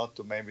do is not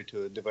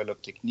to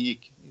develop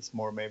technique. It's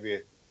more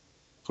maybe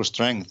for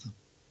strength.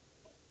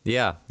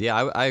 Yeah,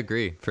 I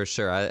agree for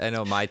sure. I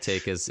know my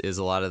take is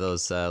a lot of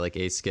those like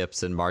A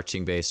skips and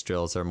marching based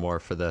drills are more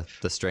for the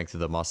strength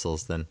of the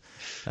muscles than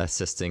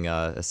assisting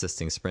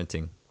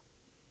sprinting.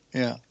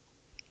 Yeah.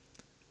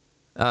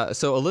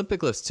 So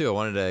Olympic lifts too. I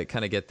wanted to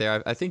kind of get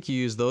there. I think you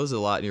use those a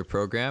lot in your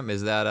program.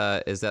 Is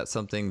that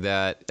something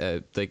that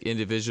like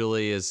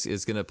individually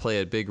is going to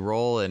play a big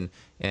role? And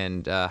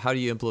how do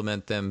you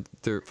implement them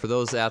for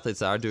those athletes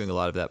that are doing a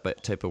lot of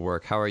that type of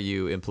work? How are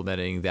you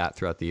implementing that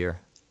throughout the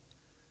year?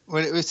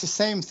 Well, it's the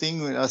same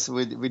thing with us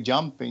with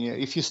jumping.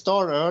 If you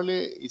start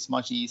early, it's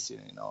much easier.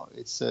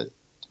 It's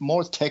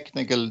more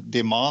technical,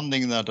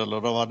 demanding than a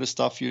lot of other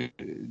stuff you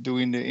do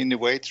in the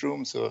weight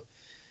room. So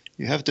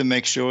you have to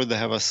make sure they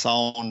have a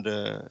sound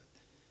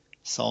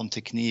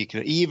technique.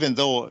 Even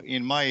though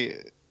in my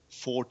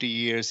 40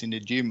 years in the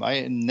gym,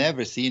 I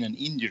never seen an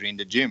injury in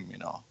the gym.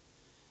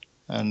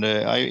 And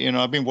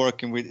I've been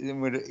working with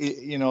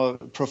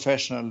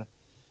professional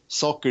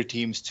soccer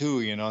teams too.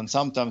 And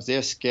sometimes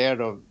they're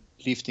scared of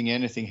lifting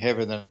anything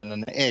heavier than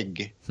an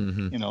egg.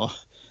 Mm-hmm.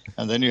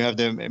 And then you have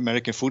the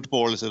American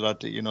footballers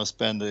that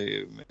spend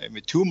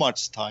maybe too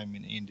much time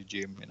in the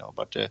gym.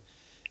 But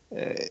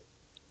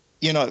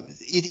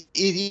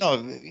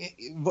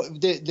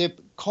the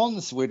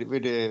cons with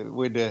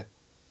the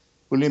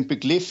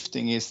Olympic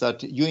lifting is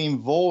that you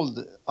involve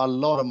a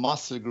lot of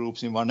muscle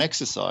groups in one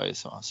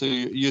exercise, so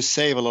you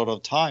save a lot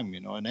of time,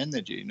 and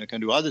energy. You can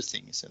do other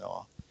things.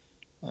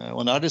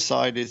 On the other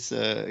side, it's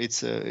a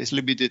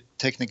little bit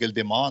technical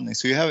demanding.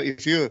 So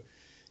if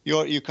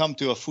you come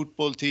to a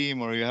football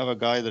team, or you have a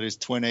guy that is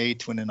 28,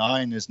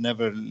 29, has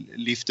never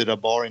lifted a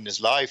bar in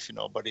his life,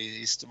 but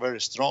he's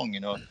very strong,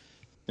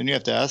 then you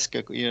have to ask,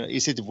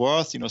 is it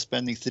worth,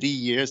 spending 3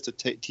 years to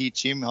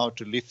teach him how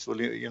to lift,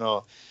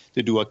 to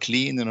do a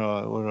clean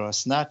or a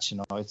snatch?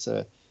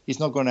 It's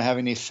not going to have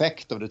any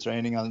effect of the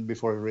training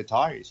before he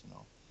retires.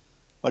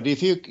 But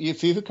if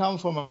you come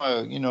from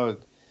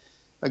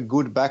a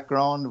good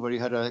background where you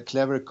had a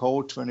clever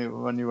coach when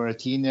you were a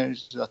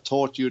teenager that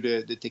taught you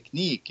the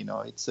technique,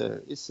 it's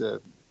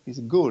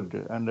good.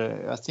 And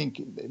I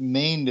think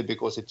mainly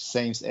because it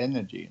saves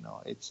energy.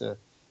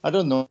 I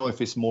don't know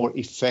if it's more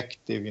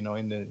effective, in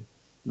the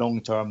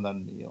long term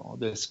than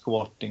the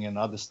squatting and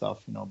other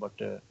stuff, but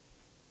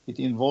it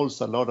involves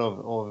a lot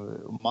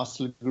of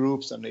muscle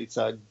groups, and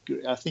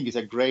I think it's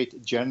a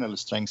great general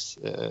strength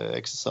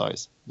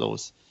exercise.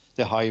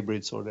 The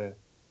hybrids or the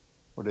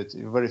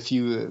very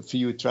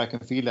few track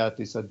and field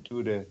athletes that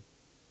do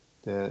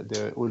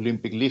the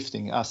Olympic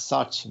lifting as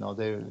such.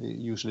 They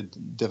usually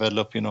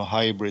develop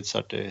hybrids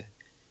that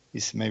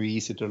is maybe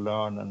easy to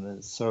learn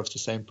and serves the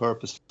same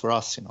purpose for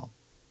us.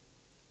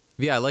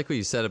 Yeah, I like what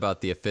you said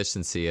about the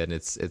efficiency, and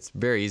it's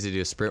very easy to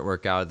do a sprint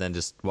workout, then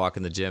just walk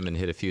in the gym and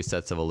hit a few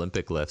sets of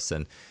Olympic lifts,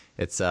 and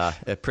it's a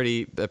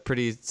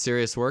pretty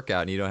serious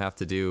workout, and you don't have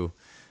to do.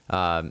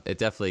 It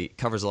definitely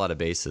covers a lot of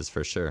bases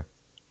for sure.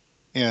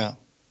 Yeah,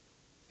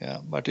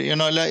 but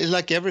it's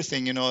like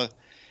everything. I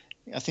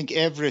think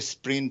every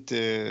sprint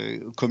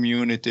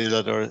community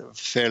that are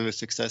fairly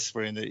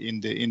successful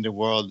in the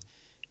world,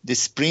 the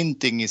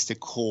sprinting is the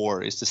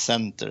core, is the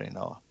center.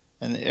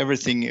 And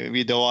everything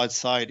we do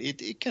outside,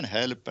 it can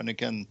help, but it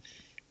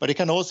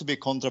can also be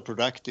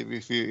counterproductive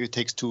if it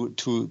takes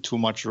too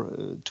much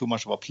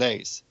of a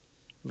place,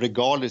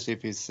 regardless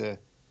if it's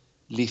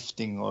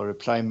lifting or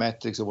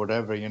plyometrics or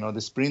whatever.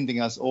 The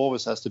sprinting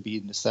always has to be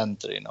in the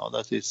center.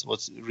 That is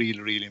what's really,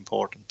 really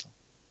important.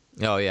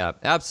 Oh yeah,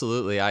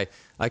 absolutely. I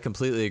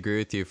completely agree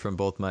with you from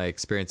both my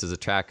experience as a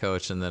track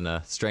coach and then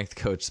a strength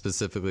coach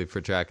specifically for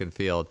track and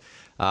field.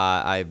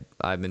 I'm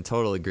in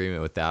total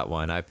agreement with that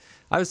one.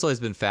 I've always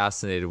been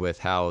fascinated with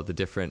how the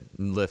different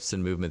lifts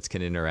and movements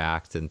can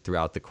interact and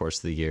throughout the course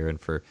of the year and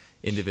for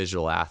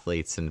individual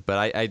athletes.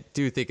 But I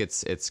do think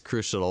it's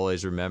crucial to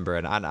always remember.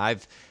 And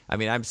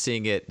I'm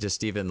seeing it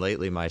just even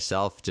lately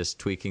myself, just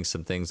tweaking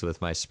some things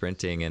with my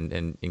sprinting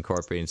and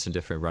incorporating some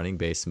different running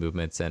based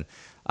movements. And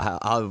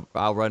I'll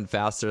run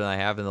faster than I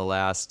have in the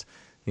last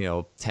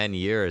 10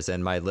 years,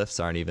 and my lifts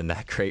aren't even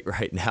that great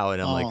right now.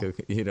 And I'm like,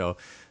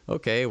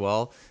 okay,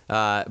 well,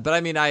 but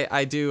I mean,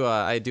 I do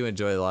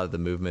enjoy a lot of the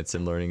movements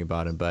and learning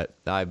about them. But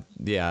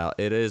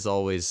it is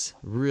always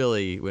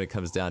really, when it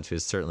comes down to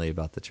it, certainly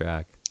about the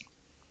track.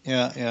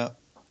 Yeah.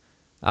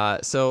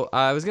 So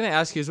I was going to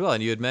ask you as well,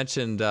 and you had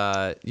mentioned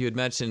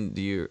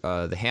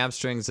the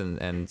hamstrings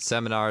and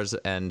seminars,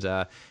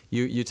 and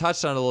you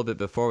touched on it a little bit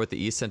before with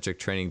the eccentric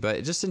training,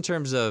 but just in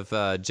terms of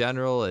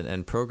general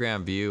and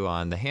program view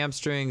on the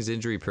hamstrings,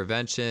 injury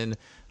prevention,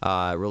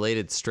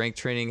 related strength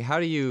training, how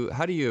do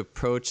you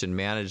approach and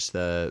manage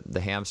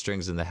the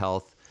hamstrings and the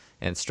health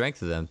and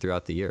strength of them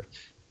throughout the year?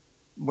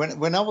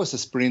 When I was a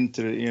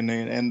sprinter in the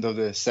end of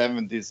the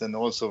 70s, and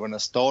also when I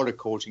started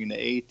coaching in the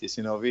 80s,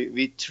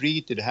 we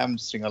treated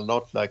hamstring a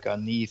lot like a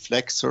knee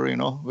flexor.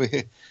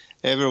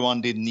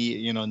 Everyone did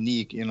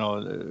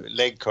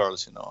leg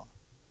curls.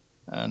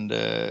 And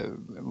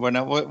when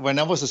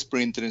I was a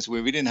sprinter in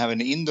Sweden, we didn't have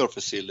any indoor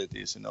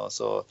facilities.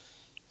 So,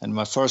 and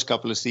my first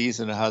couple of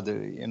seasons, I had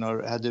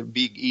the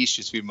big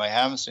issues with my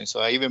hamstring.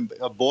 So I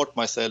bought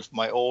myself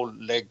my old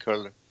leg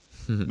curl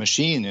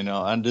machine,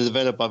 and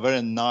developed a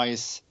very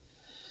nice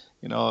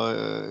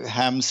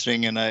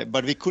hamstring,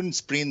 but we couldn't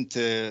sprint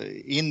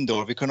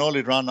indoor. We could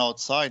only run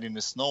outside in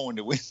the snow in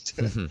the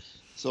winter. Mm-hmm.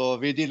 So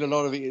we did a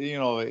lot of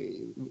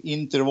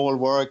interval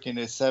work in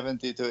the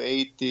 70 to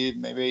 80,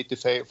 maybe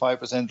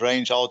 85%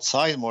 range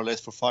outside, more or less,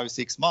 for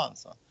 5-6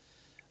 months.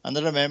 And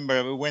I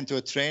remember we went to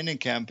a training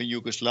camp in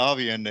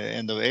Yugoslavia in the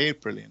end of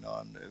April,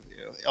 and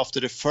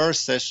after the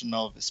first session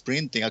of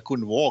sprinting, I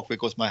couldn't walk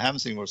because my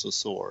hamstring was so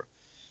sore.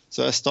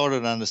 So I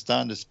started to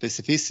understand the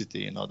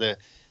specificity,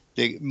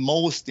 the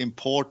most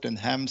important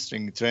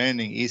hamstring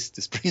training is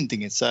the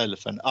sprinting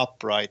itself and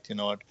upright,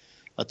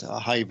 at a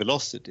high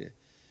velocity.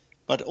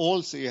 But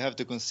also you have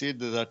to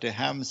consider that the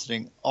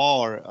hamstring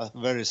are a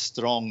very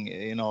strong,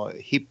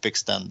 hip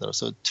extender.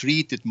 So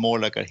treat it more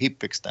like a hip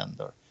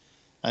extender.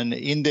 And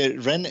in the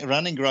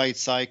running right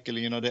cycle,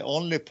 the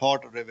only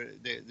part of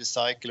the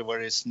cycle where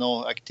there's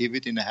no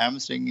activity in the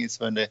hamstring is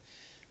when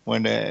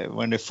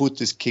the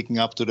foot is kicking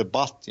up to the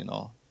butt,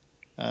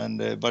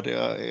 And but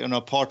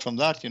apart from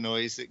that,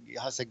 it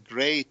has a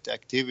great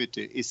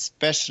activity,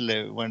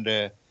 especially when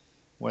the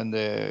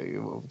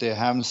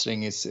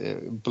hamstring is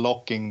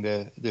blocking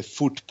the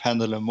foot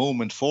pendulum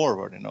movement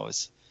forward.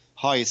 It's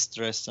high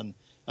stress, and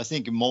I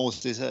think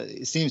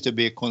it seems to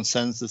be a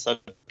consensus that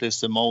is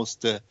the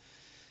most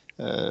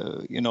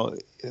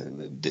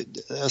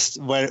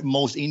where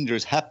most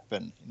injuries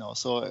happen.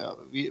 So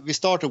we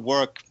start to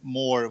work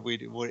more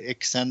with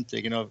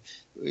eccentric.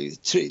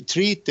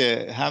 Treat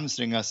the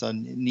hamstring as a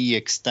knee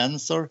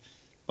extensor,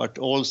 but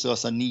also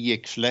as a knee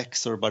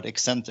flexor, but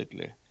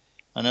eccentrically.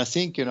 And I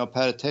think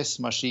Per Test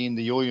machine,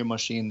 the yo-yo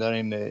machine there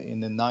in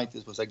the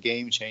 90s was a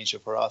game changer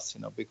for us.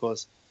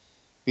 Because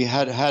we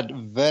had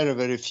very,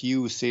 very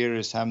few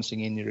serious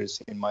hamstring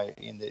injuries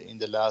in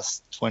the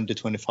last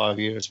 20-25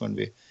 years when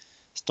we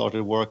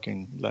started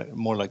working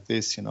more like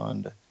this,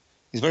 and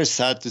it's very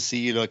sad to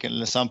see, like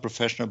in some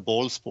professional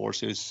ball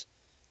sports, it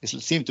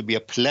seems to be a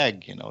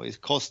plague. It's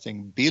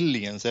costing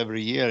billions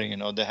every year.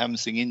 The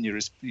hamstring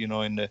injuries.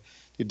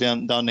 They've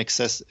done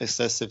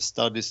excessive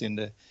studies in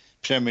the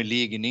Premier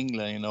League in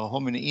England. How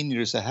many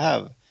injuries they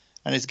have,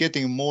 and it's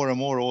getting more and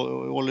more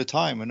all the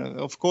time. And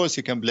of course,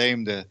 you can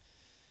blame the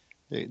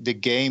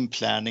game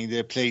planning.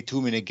 They play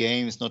too many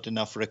games, not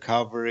enough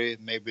recovery.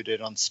 Maybe they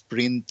don't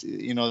sprint.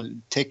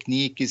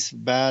 Technique is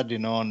bad.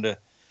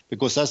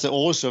 Because that's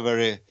also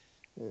very,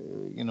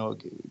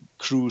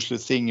 crucial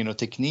thing.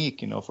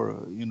 Technique,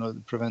 for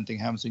preventing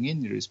hamstring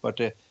injuries. But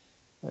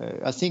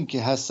I think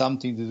it has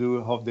something to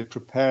do how they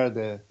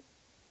prepare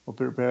how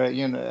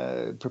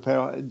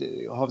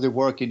they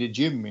work in the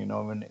gym.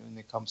 When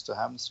it comes to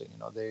hamstring.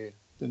 They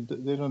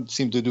don't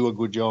seem to do a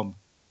good job.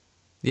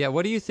 Yeah,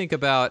 what do you think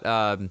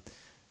about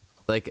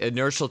like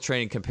inertial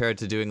training compared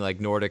to doing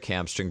like Nordic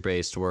hamstring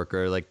based work,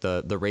 or like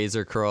the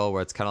razor curl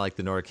where it's kind of like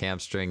the Nordic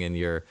hamstring and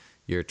your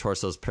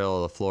torso's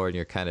parallel to the floor and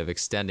you're kind of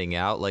extending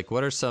out? Like,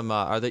 what are some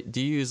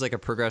do you use like a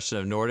progression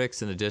of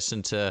Nordics in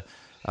addition to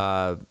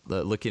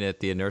looking at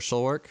the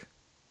inertial work?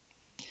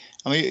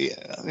 I mean,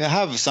 I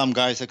have some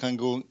guys that can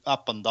go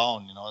up and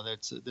down.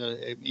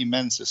 They're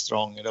immensely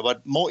strong.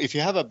 But if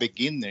you have a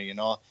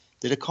beginner,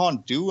 they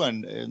can't do a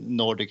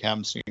Nordic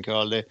hamstring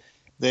curl.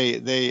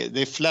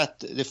 They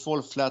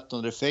fall flat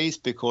on their face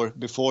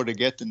before they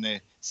get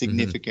any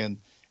significant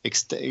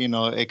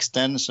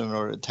extension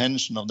or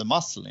tension of the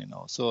muscle.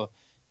 So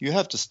you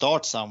have to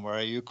start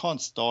somewhere. You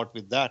can't start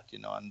with that.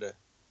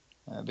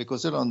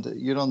 Because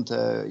you don't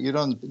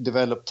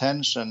develop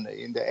tension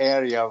in the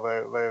area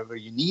where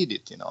you need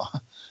it.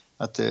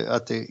 At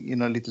the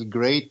little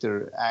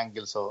greater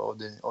angles of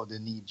the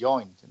knee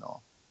joint.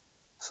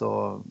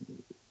 So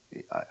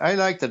I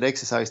like that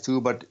exercise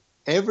too, but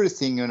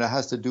everything that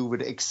has to do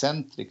with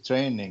eccentric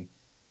training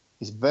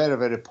is very,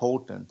 very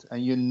potent,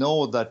 and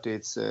that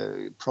it's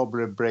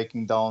probably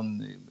breaking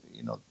down,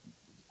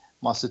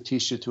 muscle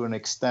tissue to an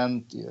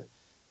extent.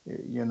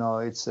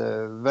 It's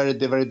very,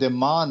 very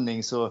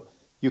demanding. So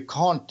you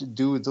can't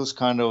do those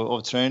kind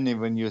of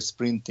training when you're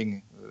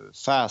sprinting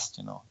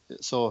fast.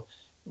 So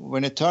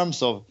when in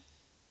terms of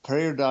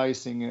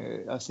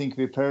periodizing, I think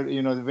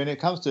when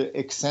it comes to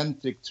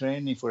eccentric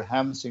training for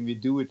hamstring, we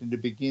do it in the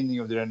beginning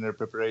of the renal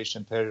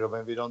preparation period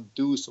when we don't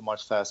do so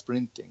much fast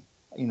sprinting.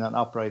 in an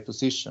upright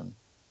position,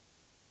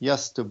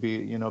 just to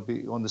be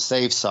on the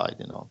safe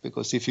side,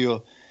 because if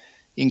you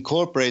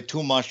incorporate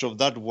too much of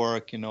that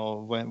work,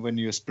 when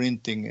you're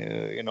sprinting,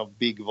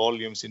 big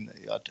volumes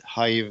at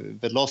high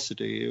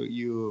velocity,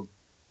 you're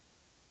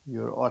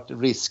at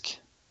risk.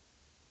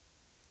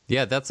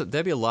 Yeah,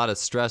 that'd be a lot of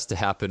stress to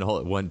happen all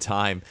at one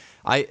time.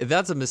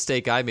 That's a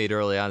mistake I made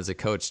early on as a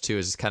coach too,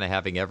 is just kind of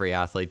having every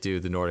athlete do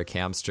the Nordic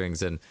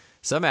hamstrings. And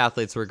some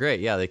athletes were great.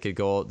 Yeah, they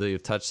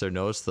touch their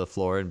nose to the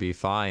floor and be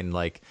fine.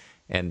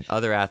 And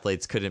other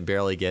athletes couldn't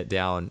barely get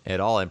down at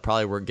all, and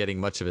probably weren't getting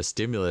much of a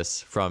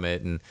stimulus from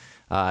it. And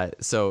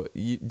so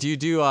do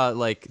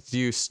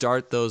you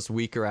start those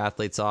weaker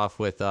athletes off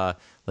with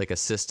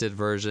assisted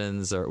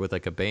versions, or with a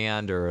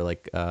band, or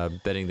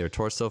bending their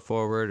torso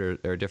forward,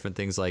 or different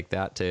things like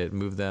that to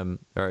move them?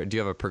 Or do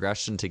you have a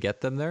progression to get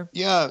them there?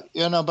 Yeah,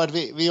 but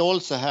we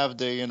also have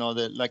the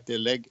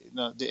leg,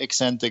 the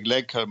eccentric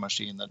leg curl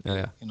machine that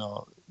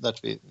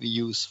that we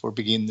use for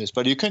beginners.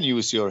 But you can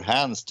use your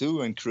hands too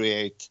and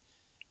create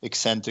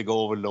eccentric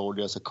overload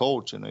as a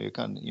coach. You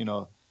can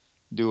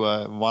do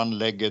a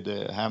one-legged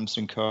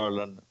hamstring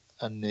curl,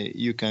 and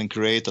you can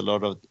create a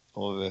lot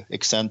of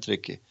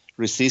eccentric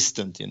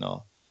resistant,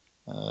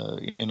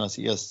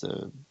 just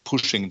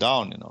pushing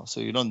down,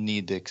 so you don't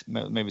need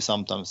maybe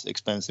sometimes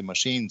expensive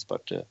machines,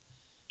 but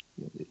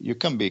you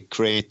can be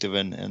creative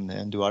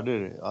and do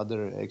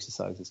other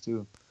exercises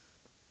too.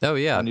 Oh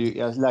yeah,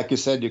 and like you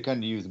said, you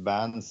can use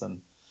bands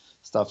and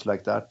stuff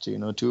like that,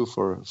 too,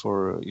 for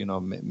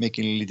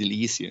making it a little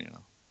easier,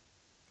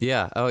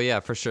 Yeah. Oh,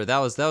 yeah, for sure. That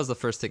was the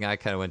first thing I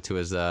kind of went to,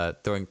 is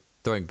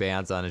throwing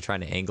bands on and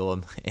trying to angle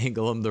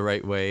them the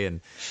right way,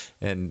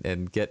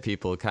 and get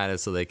people kind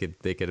of so they could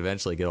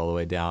eventually get all the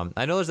way down.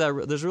 I know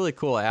there's a really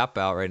cool app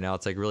out right now.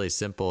 It's really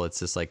simple. It's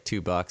just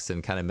 $2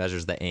 and kind of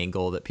measures the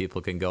angle that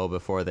people can go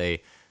before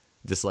they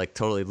just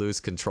totally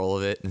lose control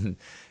of it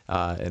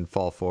and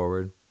fall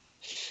forward.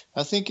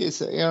 I think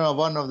it's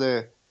one of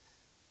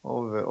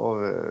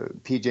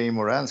PJ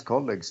Moran's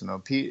colleagues.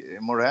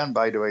 Moran,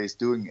 by the way, is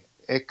doing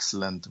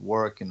excellent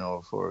work,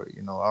 for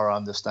our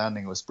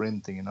understanding of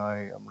sprinting.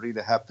 I'm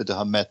really happy to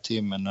have met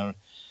him, and I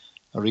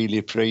really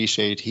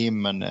appreciate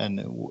him and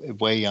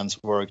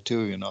Wayan's work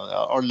too.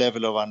 Our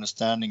level of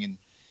understanding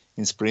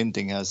in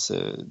sprinting has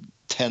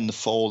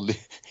tenfold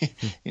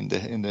in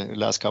the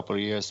last couple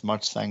of years.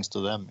 Much thanks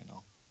to them.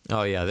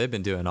 Oh yeah, they've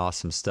been doing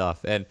awesome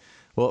stuff. And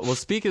well,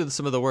 speaking of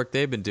some of the work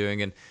they've been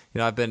doing, and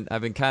I've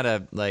been kind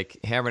of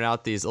hammering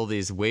out all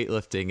these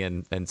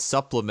weightlifting and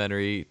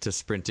supplementary to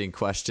sprinting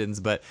questions,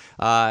 but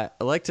I'd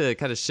like to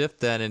kind of shift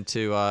then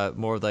into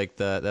more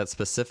that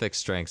specific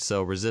strength.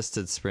 So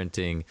resisted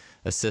sprinting,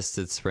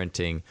 assisted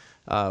sprinting.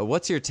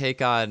 What's your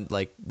take on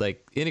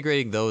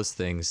integrating those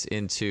things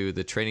into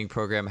the training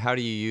program? How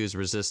do you use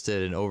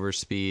resisted and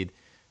overspeed,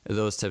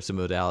 those types of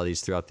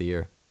modalities throughout the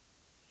year?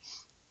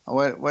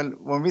 Well,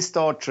 when we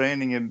start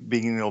training in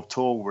beginning of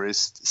October,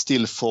 it's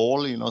still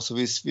fall, so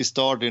we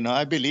start,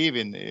 I believe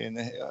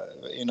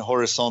in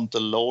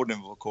horizontal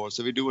loading, of course.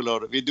 So we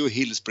do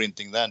hill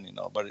sprinting then,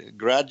 but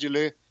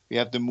gradually we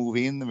have to move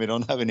in. We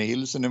don't have any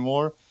hills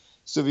anymore.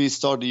 So we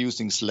started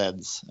using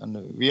sleds,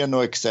 and we are no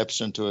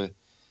exception to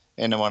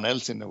anyone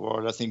else in the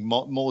world. I think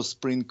most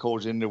sprint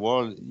coaches in the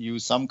world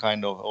use some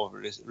kind of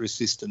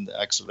resistant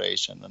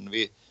acceleration. And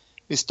we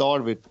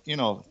start with,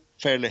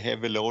 fairly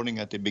heavy loading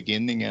at the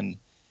beginning, and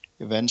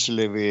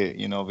eventually we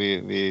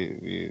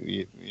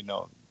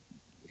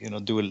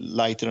do it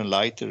lighter and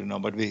lighter,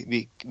 but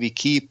we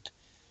keep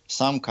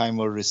some kind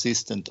of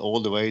resistant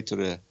all the way to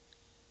the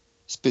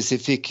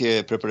specific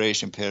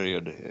preparation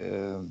period.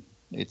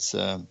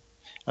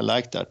 I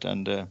like that.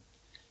 And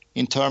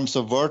in terms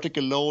of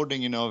vertical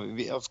loading,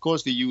 of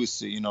course we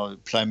use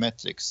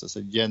plyometrics as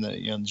a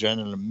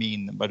general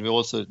mean, but we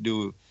also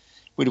do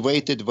with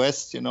weighted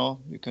vests.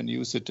 You can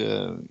use it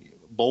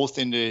both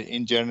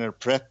in general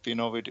prep, you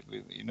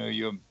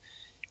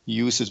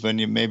use it when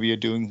you're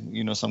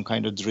doing, some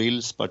kind of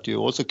drills, but you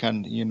also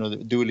can,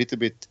 do a little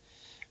bit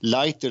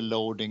lighter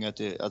loading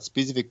at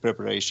specific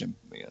preparation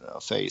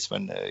phase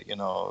when,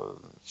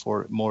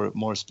 for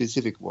more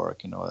specific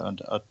work,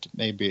 and at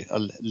maybe a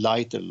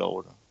lighter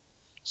load.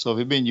 So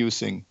we've been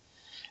using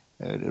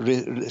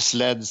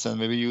sleds, and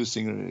maybe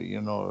using,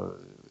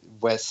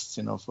 vests,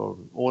 for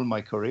all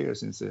my career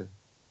since the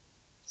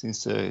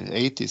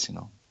 80s,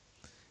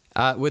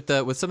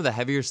 With some of the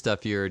heavier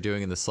stuff you're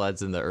doing in the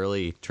sleds in the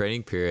early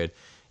training period,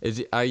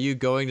 are you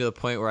going to the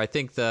point where I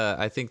think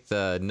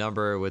the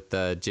number with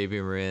JB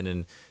Marin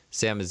and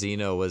Sam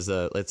Mazzino was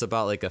it's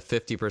about a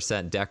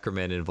 50%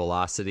 decrement in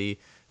velocity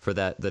for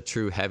the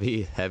true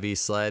heavy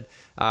sled.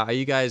 Are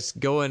you guys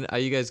going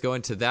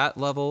to that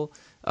level,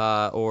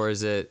 or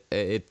is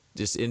it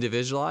just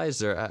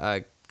individualized,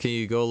 or can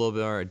you go a little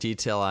bit more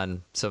detail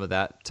on some of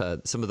that,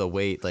 some of the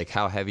weight,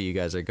 how heavy you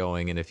guys are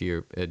going, and if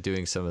you're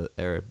doing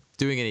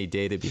doing any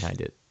data behind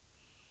it?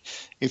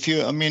 If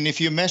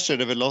you measure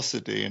the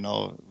velocity,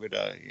 with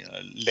a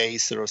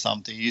laser or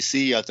something, you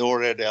see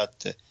already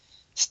at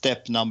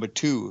step number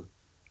 2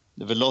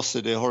 the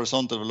velocity,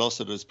 horizontal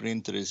velocity of the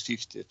sprinter is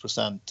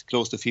 50%,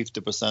 close to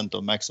 50%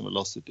 of maximum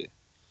velocity.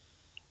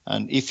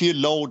 And if you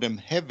load them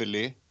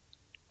heavily,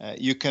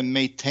 you can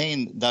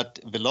maintain that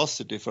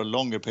velocity for a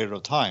longer period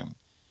of time.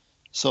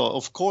 So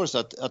of course,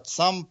 at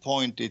some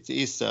point it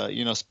is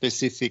a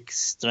specific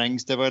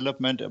strength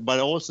development, but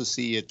I also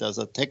see it as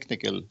a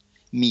technical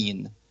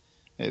mean.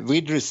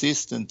 With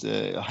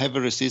heavy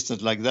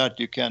resistance like that,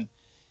 you can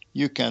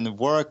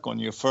work on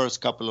your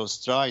first couple of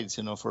strides,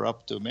 for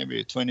up to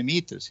maybe 20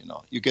 meters.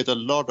 You get a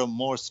lot of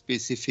more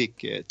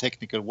specific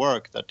technical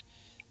work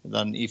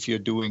than if you're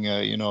doing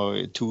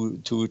a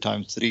 2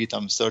 times 3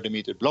 times 30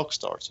 meter block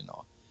starts.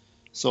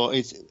 So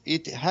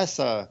it has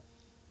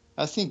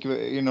I think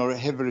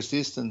heavy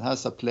resistance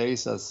has a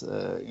place as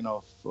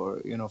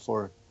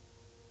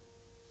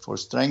for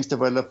strength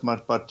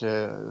development, but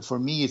for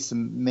me it's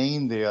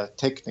mainly a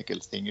technical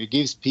thing. It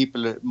gives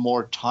people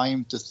more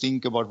time to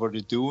think about what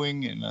they're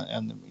doing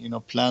and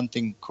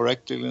planting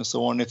correctly and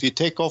so on. If you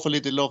take off a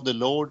little of the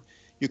load,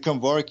 you can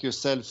work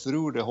yourself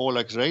through the whole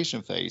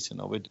acceleration phase,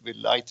 with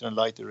lighter and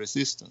lighter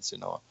resistance,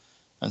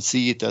 and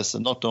see it as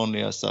not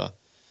only as a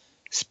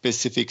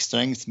specific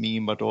strength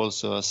mean, but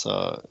also as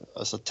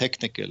a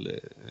technical,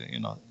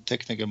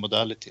 technical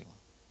modality.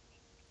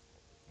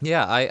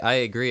 Yeah, I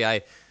agree.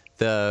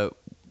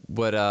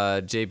 What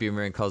Jay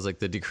Boomerang calls like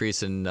the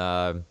decrease in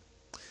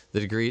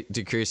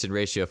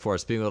ratio of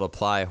force, being able to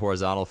apply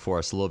horizontal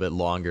force a little bit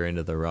longer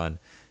into the run,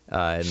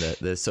 and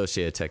the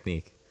associated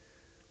technique.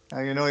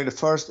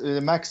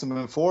 The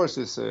maximum force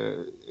is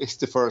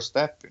the first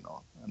step,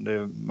 and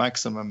the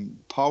maximum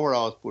power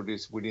output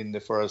is within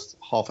the first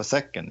half a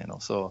second,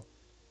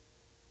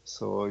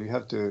 So you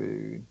have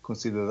to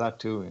consider that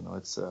too.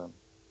 It's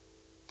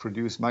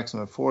produce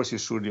maximum force. You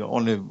should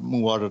only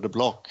move out of the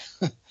block.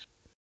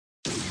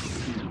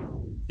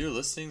 You're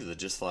listening to the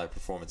Just Fly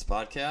Performance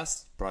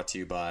Podcast, brought to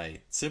you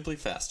by Simply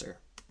Faster.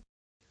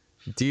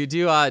 Do you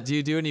do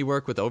any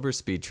work with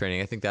overspeed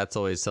training? I think that's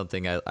always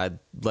something I'd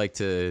like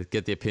to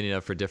get the opinion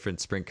of for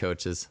different sprint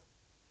coaches.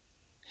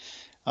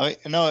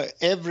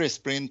 Every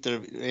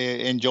sprinter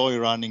enjoy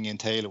running in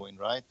tailwind,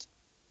 right?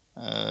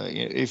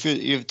 If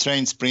you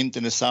train sprint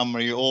in the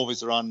summer, you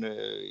always run,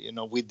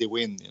 with the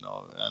wind,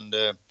 and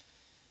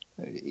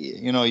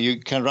you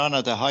can run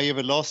at a higher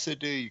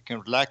velocity, you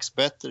can relax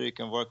better, you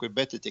can work with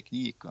better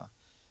technique.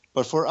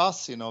 But for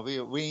us,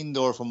 we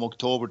indoor from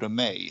October to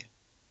May.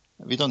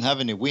 We don't have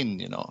any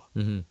wind,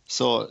 Mm-hmm.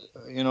 So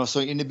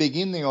in the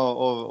beginning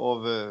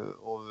of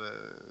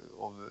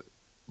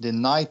the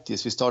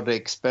 90s, we started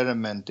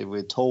experimenting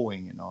with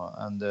towing,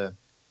 and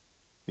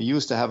we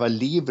used to have a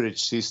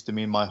leverage system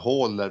in my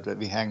hall that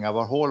we hang.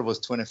 Our hall was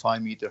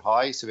 25 meter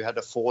high, so we had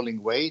a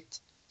falling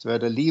weight. So we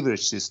had a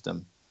leverage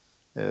system,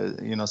 so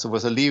it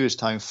was a leverage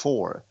time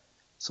 4.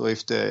 So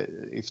if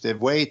the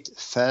weight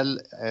fell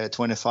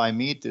 25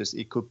 meters,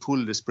 it could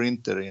pull the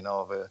sprinter,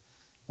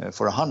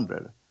 for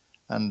 100.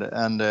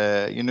 And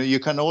you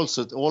can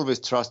also always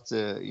trust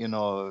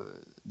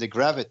the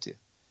gravity.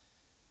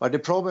 But the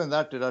problem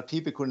that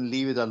people couldn't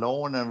leave it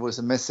alone and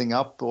was messing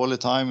up all the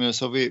time.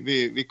 So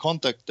we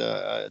contact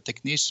a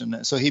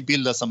technician. So he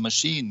built us a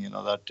machine,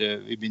 that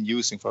we've been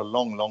using for a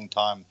long, long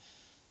time,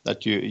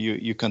 that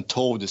you can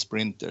tow the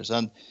sprinters.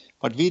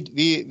 But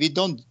we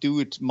don't do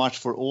it much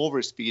for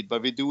overspeed,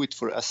 but we do it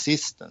for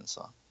assistance.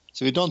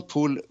 So we don't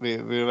pull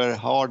with very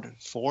hard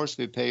force.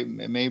 We pay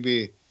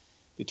maybe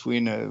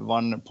between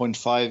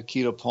 1.5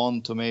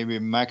 kilopond to maybe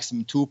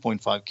maximum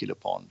 2.5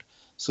 kilopond.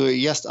 So it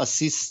just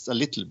assists a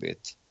little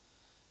bit.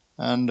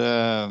 And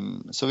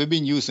so we've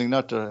been using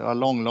that a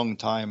long, long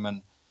time,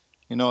 and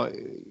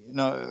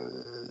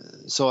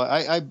so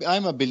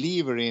I'm a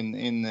believer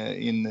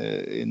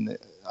in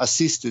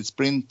assisted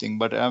sprinting,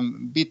 but I'm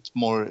a bit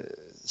more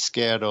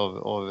scared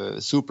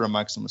of super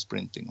maximum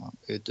sprinting.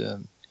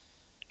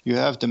 You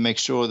have to make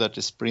sure that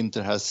the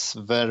sprinter has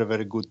very,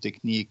 very good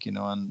technique,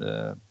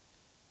 and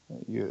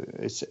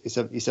it's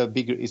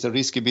a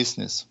risky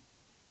business.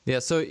 Yeah,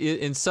 so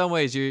in some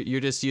ways you're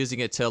just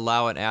using it to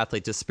allow an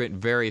athlete to sprint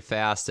very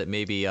fast at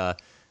maybe a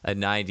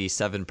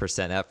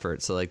 97%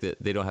 effort, so like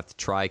they don't have to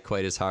try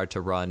quite as hard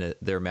to run at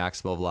their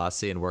maximal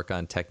velocity and work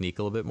on technique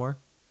a little bit more.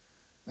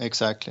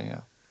 Exactly.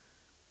 Yeah.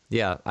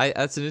 Yeah,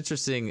 that's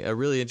a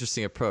really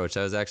interesting approach.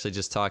 I was actually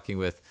just talking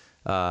with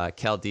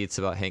Cal Dietz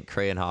about Henk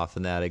Krahenhoff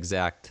and that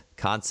exact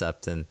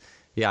concept, and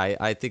yeah,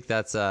 I think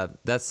that's a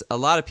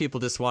lot of people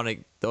just want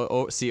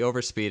to see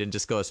overspeed and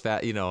just go as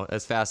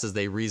fast as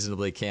they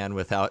reasonably can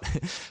without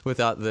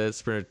the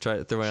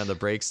sprinter throwing on the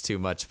brakes too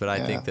much. But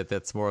I think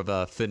that's more of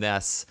a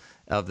finesse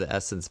of the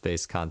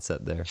essence-based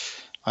concept there.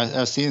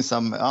 I've seen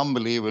some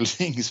unbelievable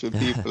things where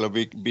people are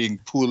being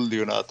pulled,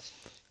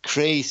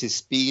 crazy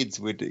speeds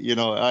with,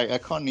 I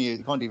can't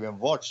even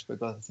watch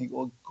because I think,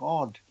 oh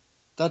God,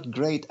 that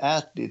great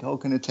athlete, how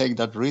can he take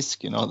that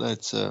risk?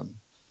 That's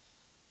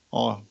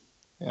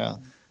yeah.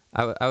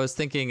 I was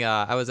thinking,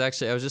 I was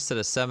just at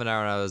a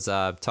seminar and I was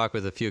talking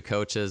with a few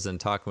coaches and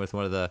talking with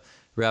one of the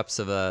reps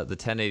of the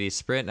 1080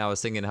 sprint, and I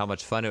was thinking how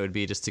much fun it would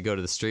be just to go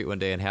to the street one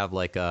day and have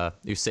like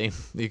you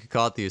could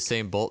call it the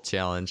Usain Bolt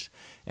challenge,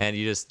 and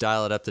you just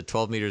dial it up to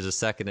 12 meters a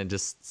second and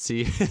just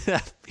see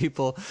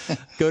people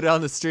go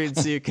down the street and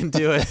see who can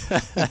do it.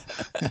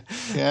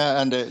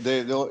 Yeah, and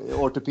the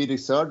orthopedic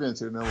surgeons,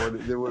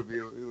 they would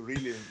be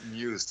really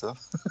amused, huh?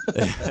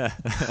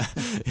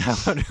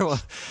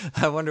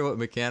 I wonder what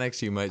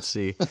mechanics you might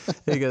see.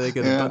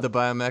 The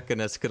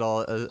biomechanists could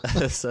all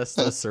assess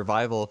the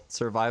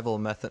survival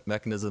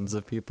mechanisms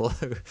of people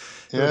who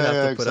would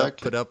have to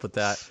put up with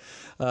that.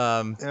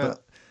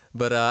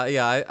 But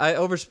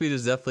overspeed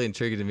is definitely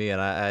intriguing to me, and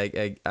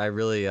I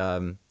really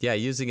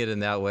using it in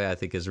that way I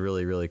think is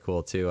really, really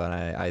cool too. And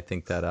I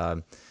think that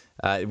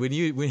when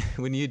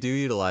you do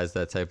utilize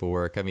that type of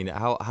work, I mean,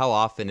 how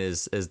often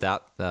is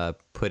that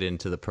put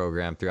into the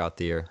program throughout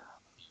the year?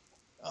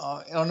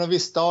 We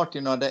start,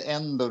 the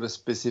end of the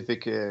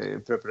specific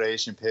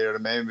preparation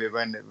period, maybe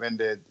when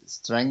the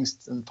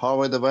strength and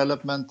power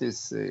development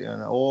is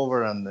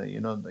over, and you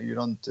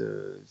don't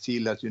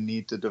feel that you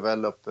need to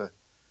develop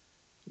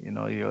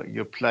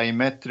your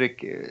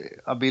plyometric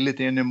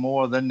ability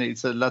anymore. Then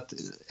it's a lot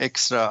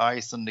extra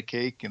ice on the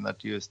cake, and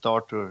that you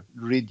start to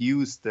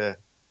reduce the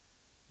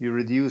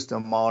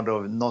amount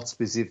of not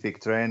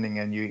specific training,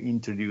 and you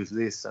introduce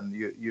this, and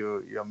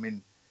you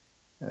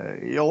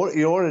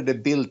already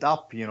built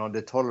up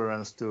the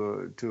tolerance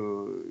to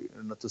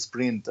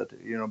sprint at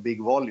big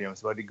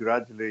volumes, but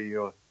gradually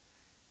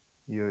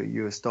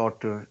you start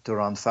to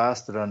run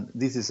faster, and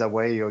this is a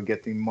way you're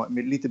getting a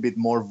little bit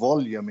more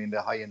volume in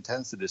the high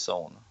intensity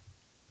zone.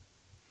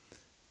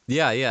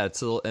 Yeah,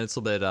 it's a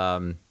little bit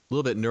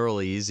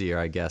neurally easier,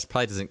 I guess.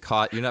 Probably doesn't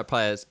you're not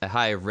probably at a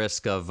high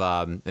risk of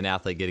an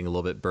athlete getting a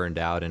little bit burned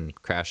out and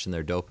crashing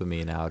their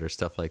dopamine out or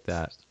stuff like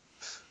that.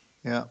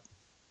 Yeah.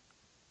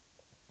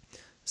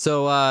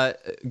 So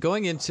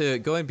going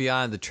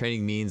beyond the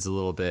training means a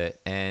little bit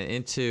and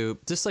into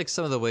just like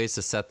some of the ways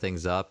to set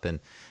things up, and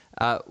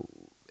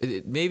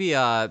maybe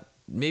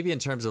in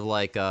terms of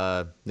like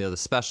the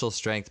special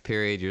strength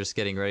period, you're just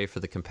getting ready for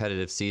the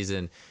competitive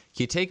season.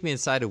 Can you take me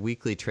inside a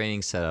weekly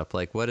training setup?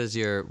 Like what is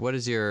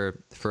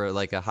your for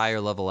like a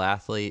higher level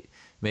athlete,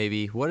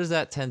 maybe what does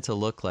that tend to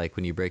look like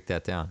when you break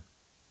that down?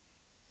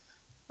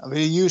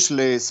 We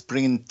usually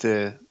sprint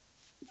 3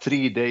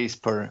 days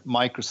per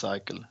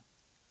microcycle.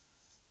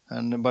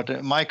 But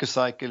a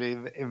microcycle,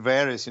 it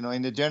varies.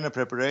 In the general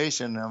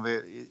preparation,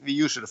 we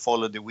usually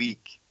follow the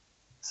week.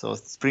 So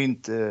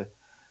sprint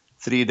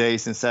 3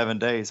 days and 7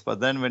 days. But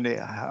then when the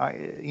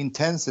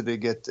intensity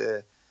get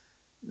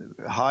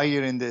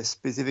higher in the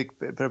specific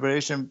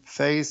preparation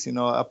phase,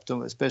 up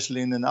to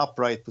especially in an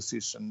upright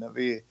position,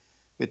 I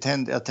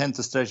tend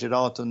to stretch it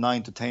out to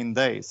 9 to 10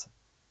 days.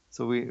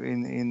 So we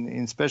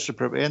in the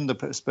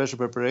special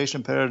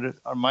preparation period,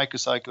 our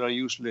microcycle are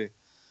usually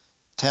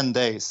 10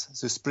 days.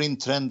 So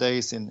sprint 10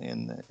 days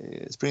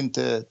sprint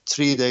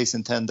 3 days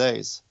in 10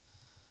 days.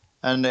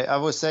 And I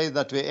would say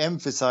that we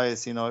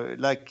emphasize,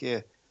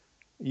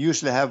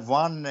 usually have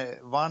one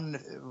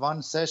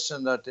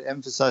session that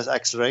emphasize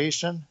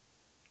acceleration,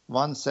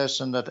 one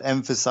session that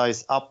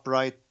emphasize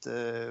upright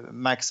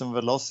maximum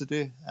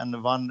velocity,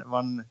 and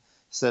one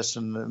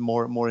session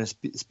more in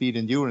speed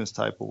endurance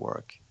type of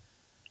work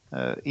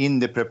in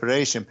the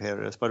preparation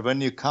periods. But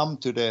when you come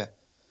to the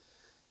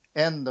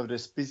end of the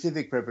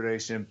specific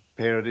preparation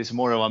period, is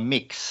more of a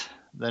mix.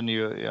 Then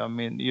you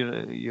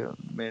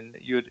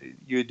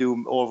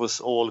do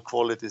almost all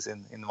qualities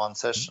in one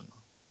session.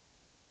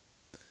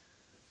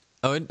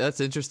 Oh, that's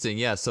interesting.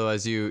 Yeah. So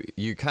as you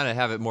kind of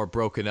have it more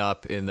broken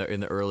up in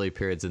the early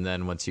periods, and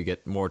then once you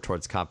get more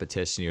towards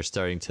competition, you're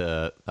starting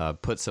to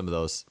put some of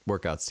those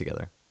workouts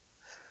together.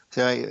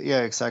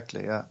 Yeah,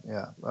 exactly.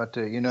 Yeah. But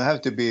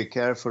have to be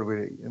careful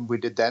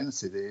with the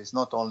density. It's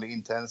not only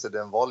intensity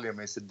and volume;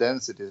 it's the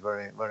density is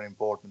very, very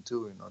important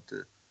too.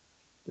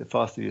 The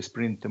faster you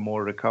sprint, the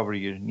more recovery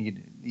you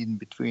need in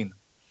between.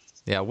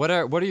 Yeah. What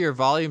are your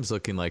volumes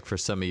looking like for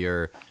some of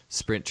your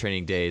sprint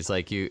training days?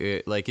 Like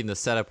in the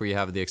setup where you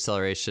have the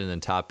acceleration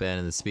and top end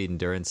and the speed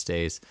endurance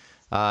days.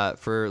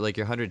 For like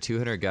your 100,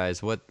 200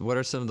 guys, what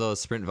are some of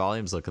those sprint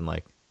volumes looking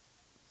like?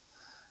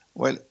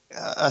 Well,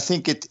 I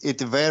think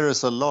it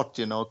varies a lot,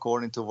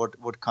 according to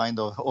what kind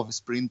of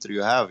sprinter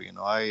you have.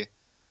 I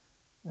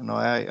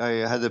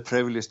had the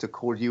privilege to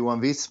call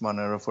Johan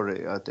Wissmann for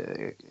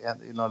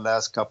the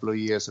last couple of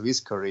years of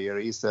his career.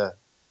 He's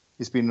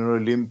been an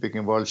Olympic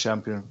and world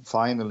champion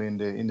final in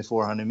the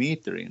 400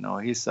 meter.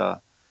 He's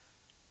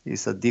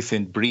a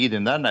different breed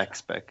in that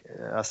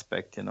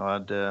aspect.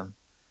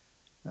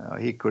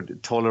 He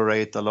could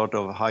tolerate a lot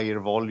of higher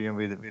volume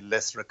with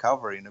less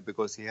recovery,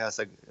 because he has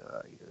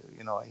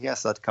he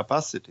has that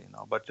capacity.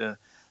 But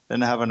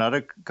then I have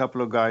another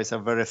couple of guys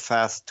have very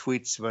fast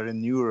twitch, very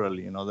neural.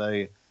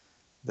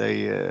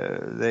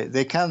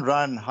 They can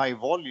run high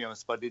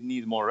volumes, but they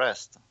need more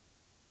rest.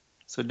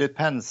 So it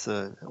depends.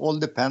 All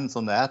depends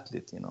on the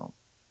athlete.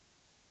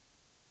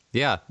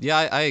 Yeah,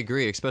 I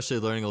agree. Especially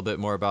learning a little bit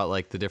more about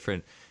like the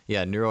different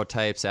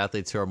neurotypes,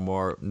 athletes who are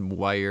more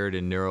wired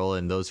and neural,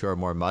 and those who are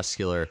more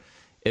muscular.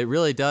 It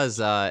really does.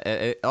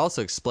 It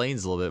also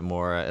explains a little bit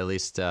more, at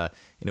least in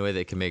a way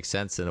that can make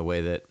sense, in a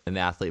way that an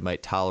athlete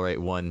might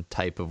tolerate one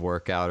type of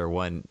workout or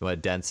one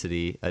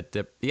density.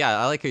 Yeah,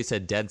 I like how you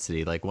said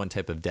density, like one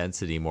type of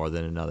density more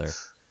than another.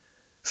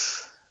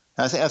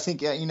 I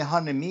think in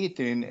 100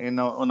 meter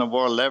on a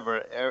world level,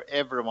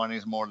 everyone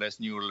is more or less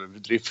neural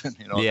driven.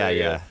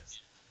 Yeah.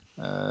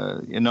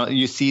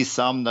 You see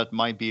some that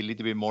might be a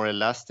little bit more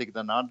elastic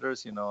than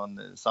others, and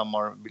some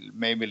are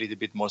maybe a little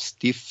bit more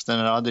stiff than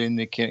other in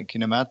the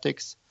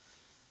kinematics.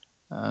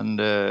 And,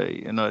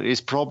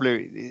 it's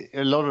probably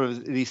a lot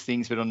of these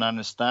things we don't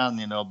understand,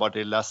 about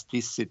the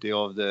elasticity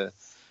of the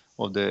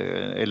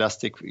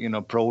elastic,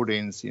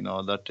 proteins,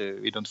 that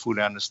we don't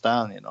fully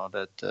understand,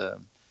 that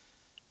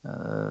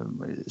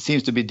it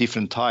seems to be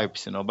different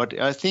types, But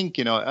I think,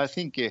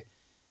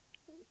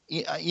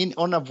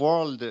 on a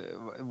world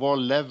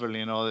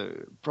level,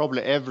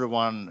 probably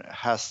everyone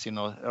has,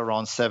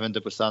 around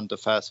 70% of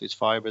fast twitch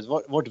fibers.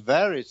 What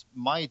varies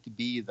might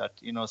be that,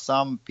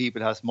 some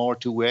people has more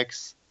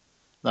 2x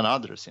than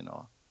others,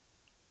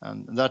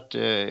 and that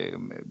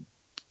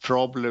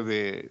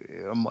probably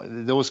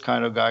those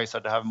kind of guys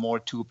that have more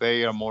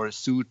 2A are more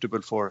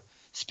suitable for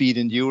speed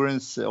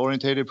endurance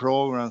orientated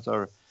programs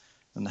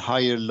and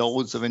higher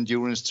loads of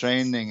endurance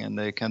training, and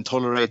they can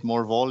tolerate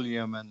more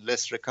volume and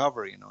less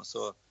recovery,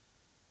 So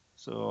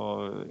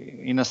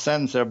in a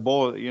sense, they're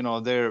both,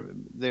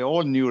 they're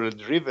all neural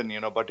driven,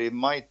 but it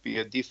might be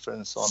a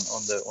difference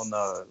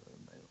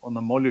on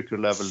the molecule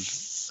level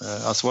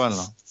as well.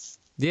 No?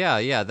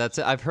 Yeah.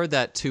 I've heard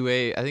that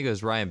 2A. I think it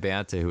was Ryan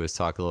Banta who was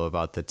talking a little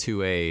about the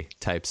 2A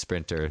type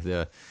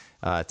sprinter.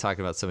 Talking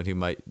about someone who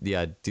might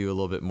do a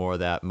little bit more of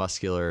that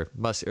muscular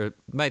or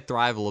might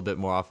thrive a little bit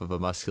more off of a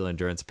muscular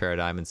endurance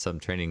paradigm in some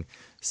training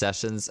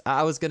sessions.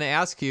 I was going to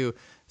ask you,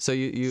 so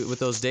you with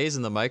those days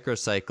in the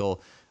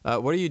microcycle,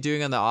 what are you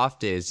doing on the off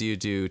days? Do you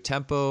do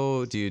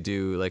tempo? Do you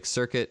do like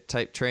circuit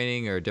type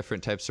training or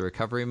different types of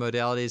recovery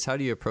modalities? How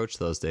do you approach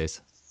those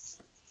days?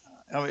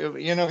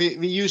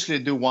 We usually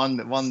do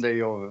one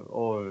day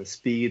of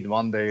speed,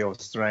 one day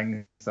of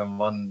strength, and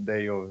one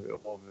day of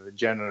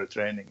general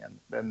training, and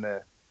then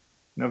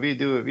we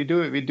do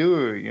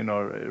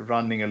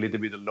running a little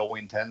bit of low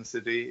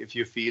intensity. If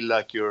you feel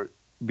like you're a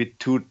bit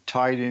too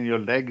tight in your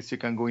legs, you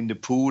can go in the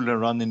pool and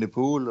run in the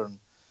pool.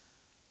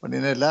 But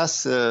in the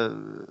last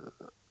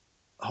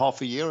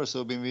half a year or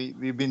so,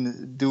 we've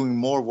been doing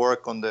more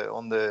work on the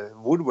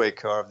Woodway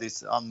curve,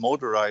 these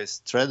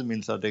unmotorized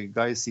treadmills that the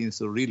guys seem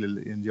to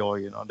really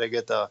enjoy. They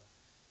get a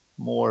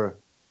more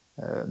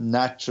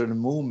natural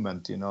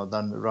movement,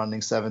 than running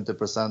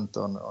 70%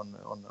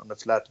 on a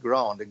flat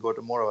ground. They go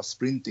to more of a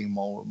sprinting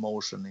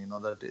motion,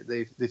 that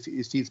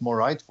it feels more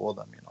right for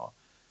them,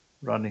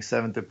 running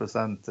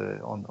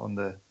 70%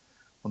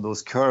 on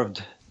those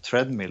curved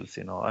treadmills,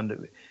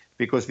 and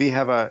because we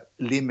have a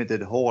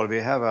limited haul, we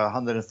have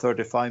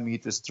 135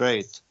 meters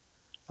straight,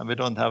 and we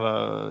don't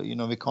have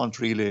we can't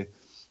really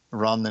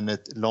run in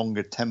it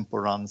longer tempo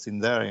runs in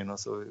there,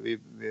 so we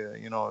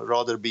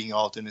rather being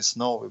out in the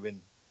snow, we've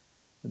been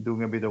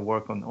doing a bit of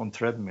work on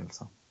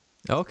treadmills.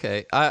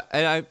 Okay,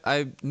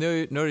 I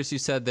noticed you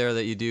said there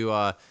that you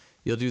do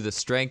you'll do the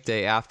strength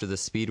day after the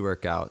speed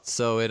workout.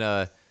 So in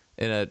a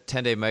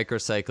 10-day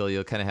microcycle,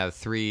 you'll kind of have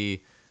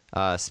 3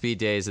 speed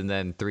days and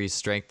then 3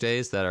 strength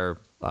days that are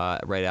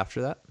right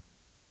after that.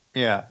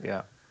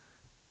 Yeah.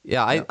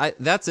 I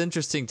that's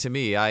interesting to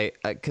me.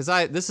 Because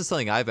this is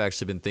something I've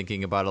actually been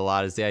thinking about a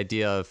lot, is the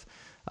idea of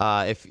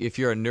if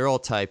you're a neural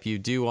type, you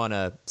do want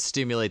to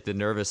stimulate the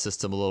nervous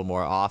system a little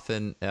more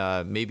often,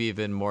 maybe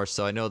even more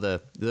so. I know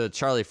the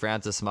Charlie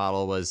Francis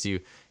model was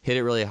you hit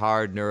it really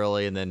hard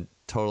neurally and then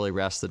totally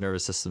rest the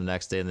nervous system the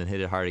next day and then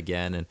hit it hard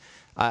again. And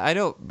I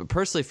know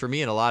personally for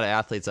me and a lot of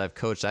athletes I've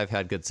coached, I've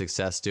had good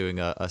success doing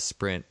a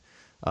sprint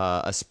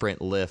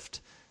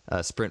lift,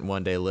 sprint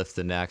one day, lift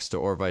the next,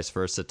 or vice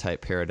versa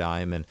type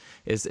paradigm. And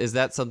is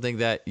that something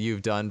that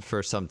you've done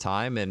for some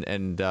time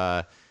and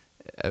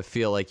I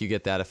feel like you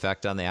get that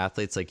effect on the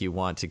athletes, like you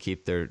want to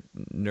keep their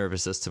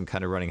nervous system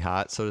kind of running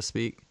hot, so to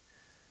speak?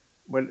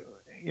 Well,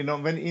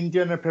 when in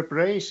general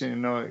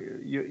preparation,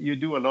 you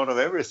do a lot of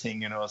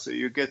everything, so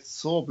you get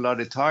so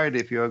bloody tired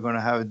if you're going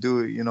to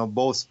do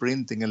both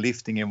sprinting and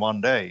lifting in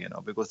one day,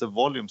 because the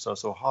volumes are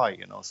so high,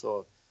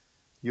 so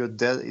you're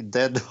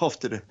dead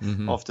after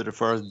the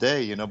first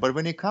day, But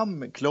when you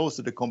come close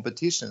to the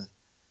competition,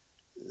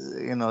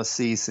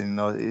 season,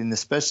 in a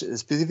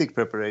specific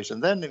preparation,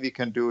 then we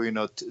can do,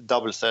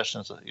 double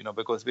sessions,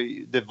 because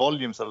the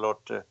volumes are a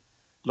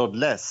lot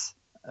less,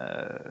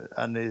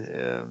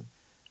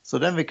 so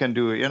then we can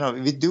do,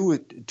 we do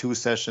 2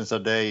 sessions a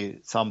day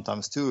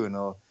sometimes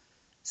too,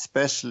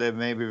 especially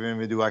maybe when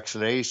we do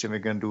acceleration,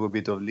 we can do a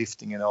bit of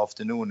lifting in the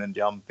afternoon and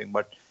jumping.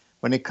 But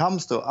when it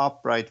comes to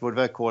upright, what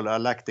we call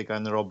lactic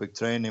anaerobic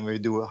training, we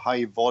do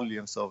high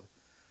volumes of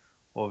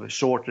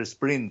shorter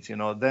sprints,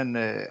 then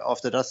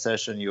after that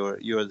session, you're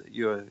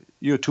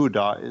too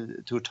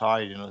tired,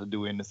 to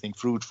do anything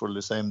fruitful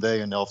the same day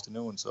in the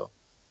afternoon. So,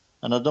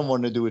 and I don't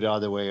want to do it the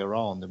other way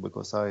around,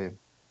 because I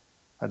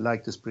I'd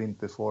like to sprint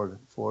before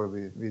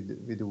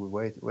we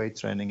do weight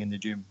training in the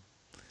gym.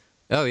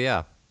 Oh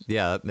yeah,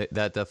 yeah,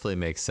 that definitely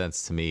makes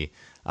sense to me.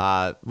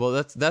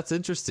 Well, that's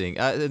interesting.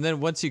 And then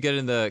once you get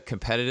in the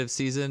competitive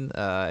season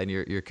and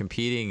you're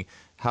competing,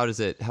 how does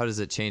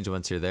it change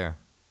once you're there?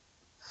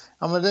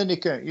 I mean, then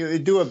you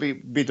do a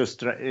bit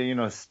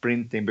of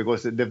sprinting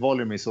because the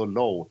volume is so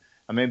low,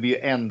 and maybe you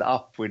end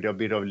up with a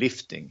bit of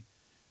lifting.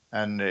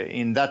 And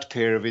in that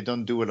period, we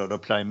don't do a lot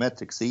of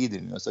plyometrics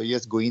either. So you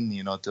just go in,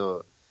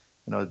 to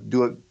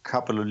do a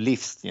couple of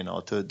lifts,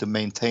 to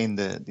maintain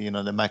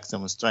the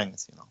maximum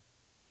strength.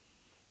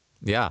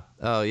 Yeah.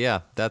 Oh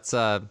yeah. That's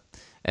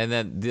and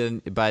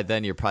then by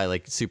then you're probably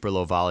like super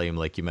low volume,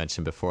 like you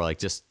mentioned before, like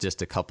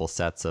just a couple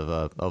sets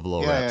of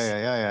low reps.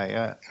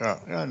 Yeah.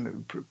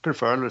 And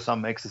prefer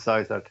some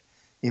exercise that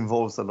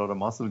involves a lot of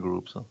muscle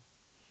groups. So.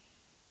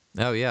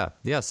 Oh yeah,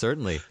 yeah,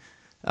 certainly.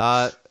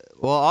 Uh,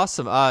 well,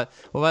 awesome.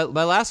 Well,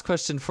 my last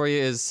question for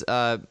you is,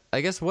 I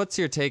guess, what's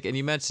your take? And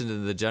you mentioned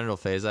in the general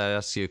phase, I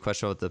asked you a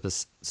question about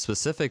the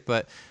specific,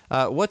 but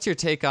what's your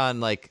take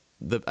on like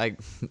I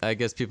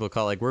guess people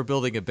call it, like we're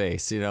building a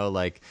base,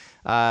 like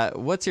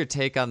what's your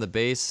take on the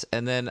base?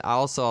 And then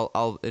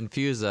I'll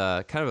infuse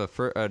kind of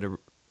an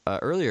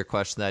earlier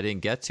question that I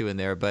didn't get to in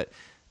there, but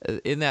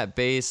in that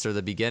base or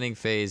the beginning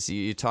phase,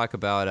 you talk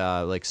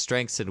about like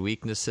strengths and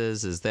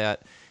weaknesses. Is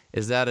that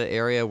an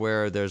area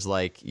where there's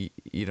like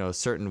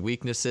certain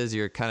weaknesses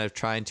you're kind of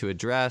trying to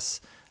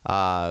address?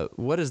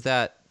 What does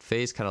that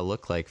phase kind of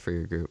look like for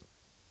your group?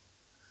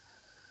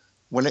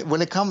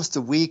 When it comes to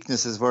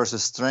weaknesses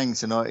versus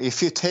strengths,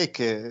 if you take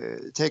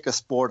a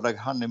sport like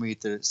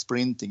 100-meter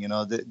sprinting,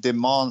 the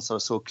demands are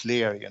so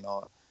clear. In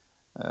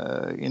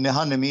the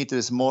 100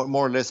 meters, more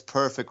or less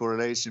perfect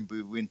correlation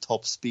between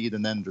top speed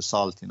and end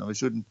result. We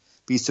shouldn't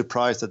be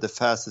surprised that the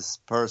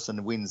fastest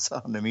person wins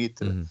 100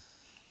 meter.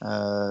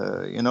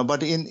 Mm-hmm.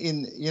 But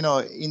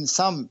in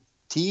some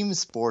team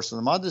sports and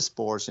some other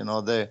sports,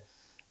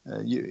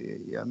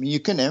 you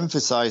can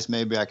emphasize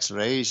maybe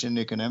acceleration,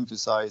 you can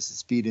emphasize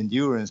speed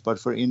endurance,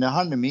 but in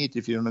 100 meters,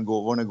 if you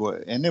want to go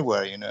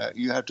anywhere,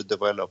 you have to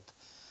develop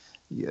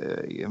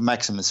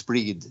maximum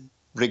speed,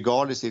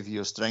 regardless if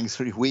your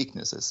strengths or your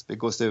weaknesses,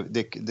 because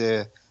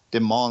the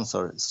demands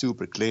are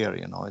super clear.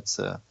 It's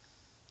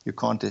you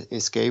can't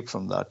escape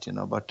from that.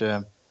 But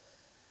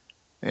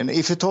and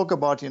if you talk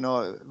about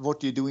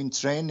what you do in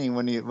training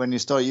when you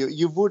start,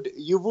 you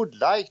would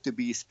like to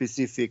be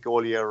specific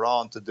all year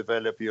round to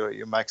develop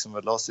your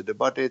maximum velocity,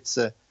 but it's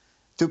to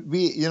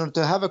be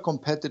to have a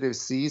competitive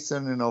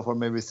season for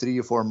maybe 3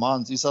 or 4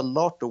 months is a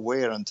lot of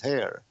wear and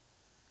tear,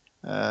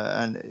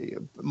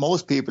 and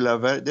most people are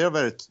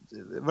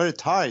very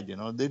tired.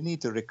 They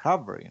need to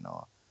recover.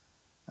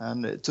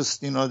 And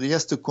just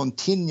just to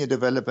continue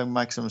developing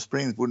maximum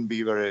sprints wouldn't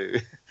be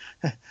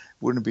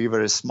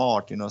very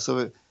smart.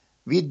 So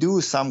we do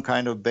some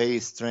kind of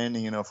base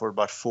training, for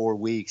about 4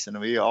 weeks, and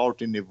we're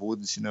out in the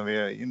woods,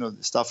 we're,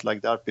 stuff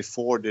like that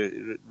before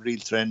the real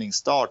training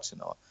starts,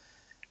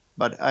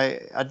 But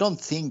I don't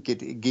think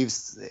it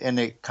gives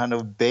any kind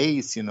of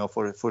base,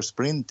 for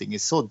sprinting.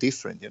 It's so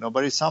different,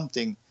 but it's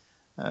something,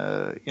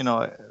 it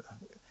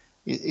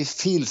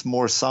feels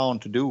more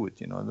sound to do it,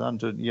 than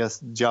to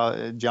just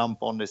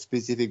jump on the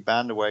specific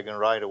bandwagon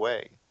right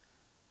away.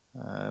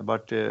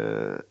 But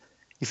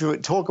if you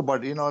talk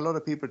about, a lot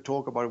of people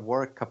talk about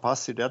work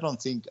capacity. I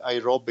don't think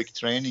aerobic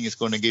training is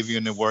going to give you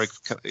any work,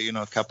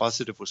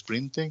 capacity for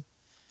sprinting.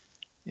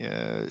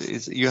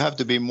 You have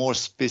to be more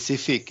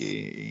specific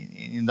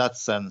in that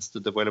sense to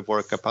develop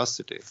work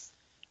capacity.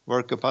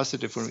 Work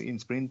capacity in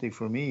sprinting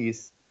for me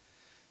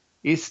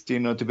is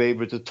to be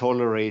able to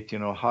tolerate,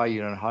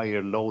 higher and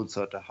higher loads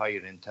at a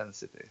higher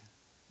intensity.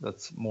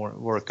 That's more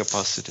work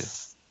capacity.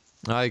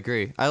 I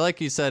agree. I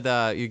like you said,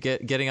 you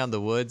getting on the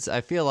woods.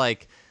 I feel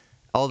like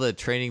all the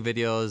training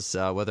videos,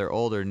 whether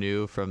old or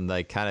new, from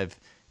like kind of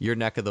your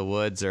neck of the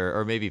woods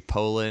or maybe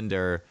Poland,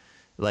 or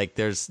like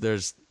there's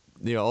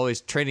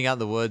always training out in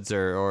the woods,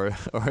 or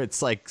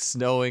it's like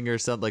snowing or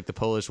something, like the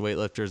Polish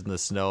weightlifters in the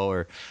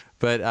snow,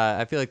 but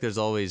I feel like there's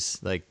always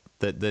like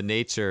the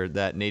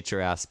nature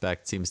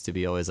aspect seems to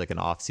be always like an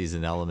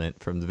off-season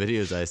element from the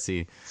videos I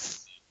see.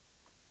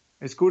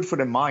 It's good for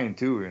the mind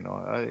too,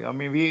 I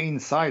mean, we're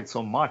inside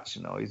so much,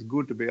 it's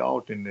good to be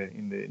out in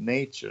the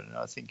nature.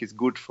 I think it's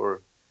good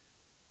for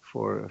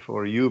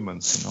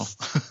humans,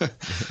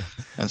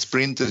 And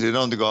sprinters, you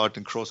don't go out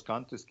and cross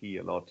country ski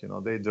a lot,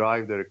 They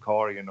drive their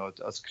car,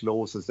 as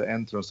close as the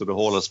entrance to the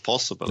hall as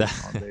possible.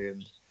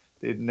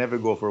 They never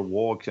go for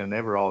walks and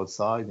never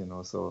outside,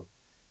 So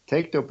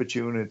take the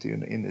opportunity,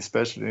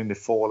 especially in the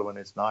fall when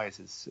it's nice.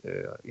 It's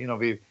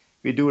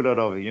we do a lot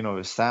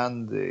of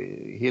sand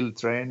hill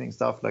training,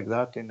 stuff like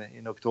that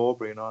in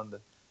October, and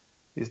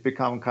it's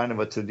become kind of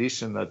a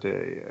tradition that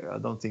I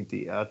don't think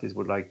the athletes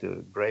would like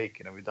to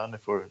break. We've done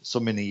it for so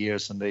many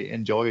years, and they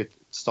enjoy it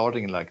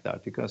starting like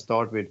that. You can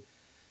start with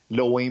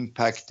low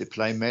impact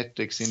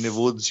plyometrics in the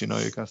woods. You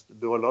can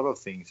do a lot of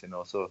things.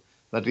 So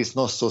that is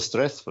not so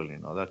stressful.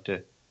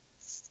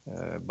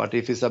 But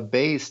if it's a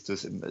base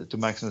to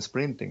maximum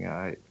sprinting,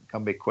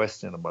 can be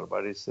questionable,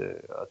 but it's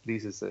at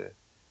least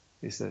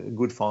it's a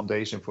good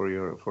foundation for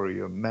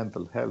your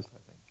mental health, I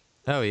think.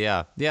 Oh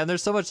yeah, yeah. And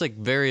there's so much like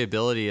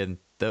variability in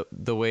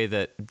the way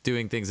that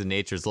doing things in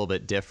nature is a little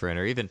bit different,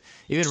 or even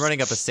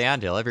running up a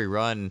sand hill. Every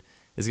run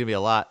is going to be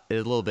a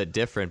little bit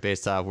different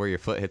based off where your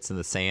foot hits in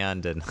the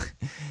sand and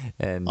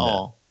and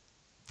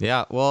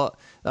yeah. Well,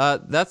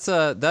 that's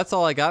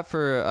all I got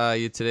for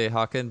you today,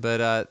 Håkan.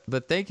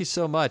 But thank you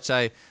so much.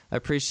 I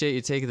appreciate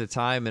you taking the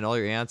time and all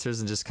your answers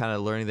and just kind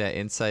of learning that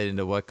insight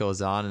into what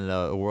goes on in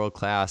a world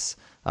class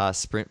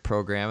sprint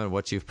program and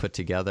what you've put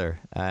together.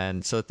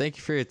 And so thank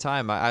you for your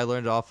time. I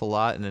learned an awful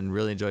lot and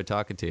really enjoyed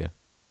talking to you.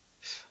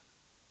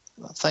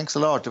 Thanks a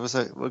lot. It was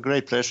a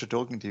great pleasure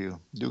talking to you.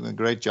 Doing a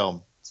great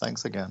job.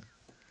 Thanks again.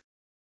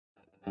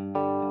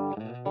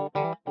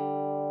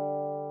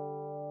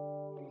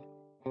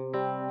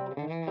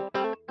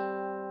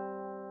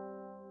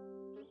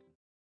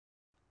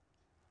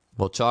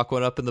 Well, chalk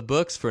one up in the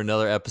books for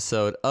another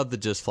episode of the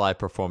Just Fly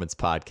Performance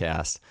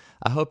Podcast.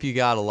 I hope you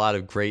got a lot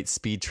of great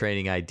speed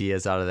training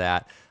ideas out of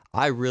that.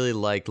 I really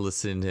liked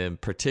listening to him,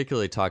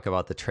 particularly talk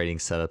about the training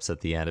setups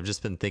at the end. I've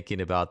just been thinking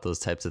about those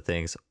types of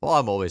things. Well,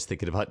 I'm always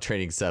thinking about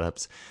training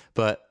setups.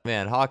 But,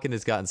 man, Håkan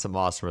has gotten some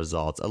awesome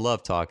results. I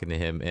love talking to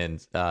him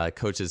and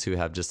coaches who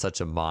have just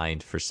such a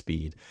mind for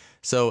speed.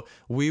 So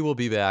we will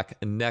be back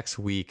next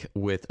week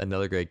with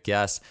another great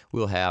guest.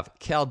 We'll have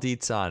Cal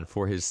Dietz on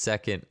for his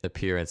second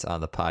appearance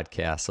on the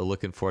podcast. So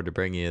looking forward to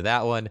bringing you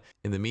that one.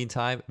 In the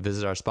meantime,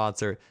 visit our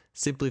sponsor,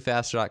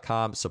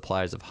 simplyfaster.com,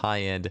 suppliers of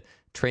high-end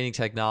training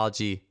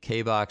technology,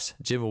 K-Box,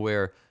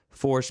 GymAware,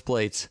 Force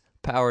Plates,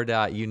 Power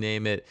Dot, you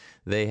name it.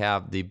 They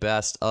have the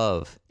best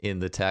of in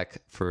the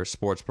tech for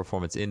sports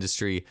performance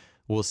industry.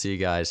 We'll see you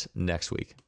guys next week.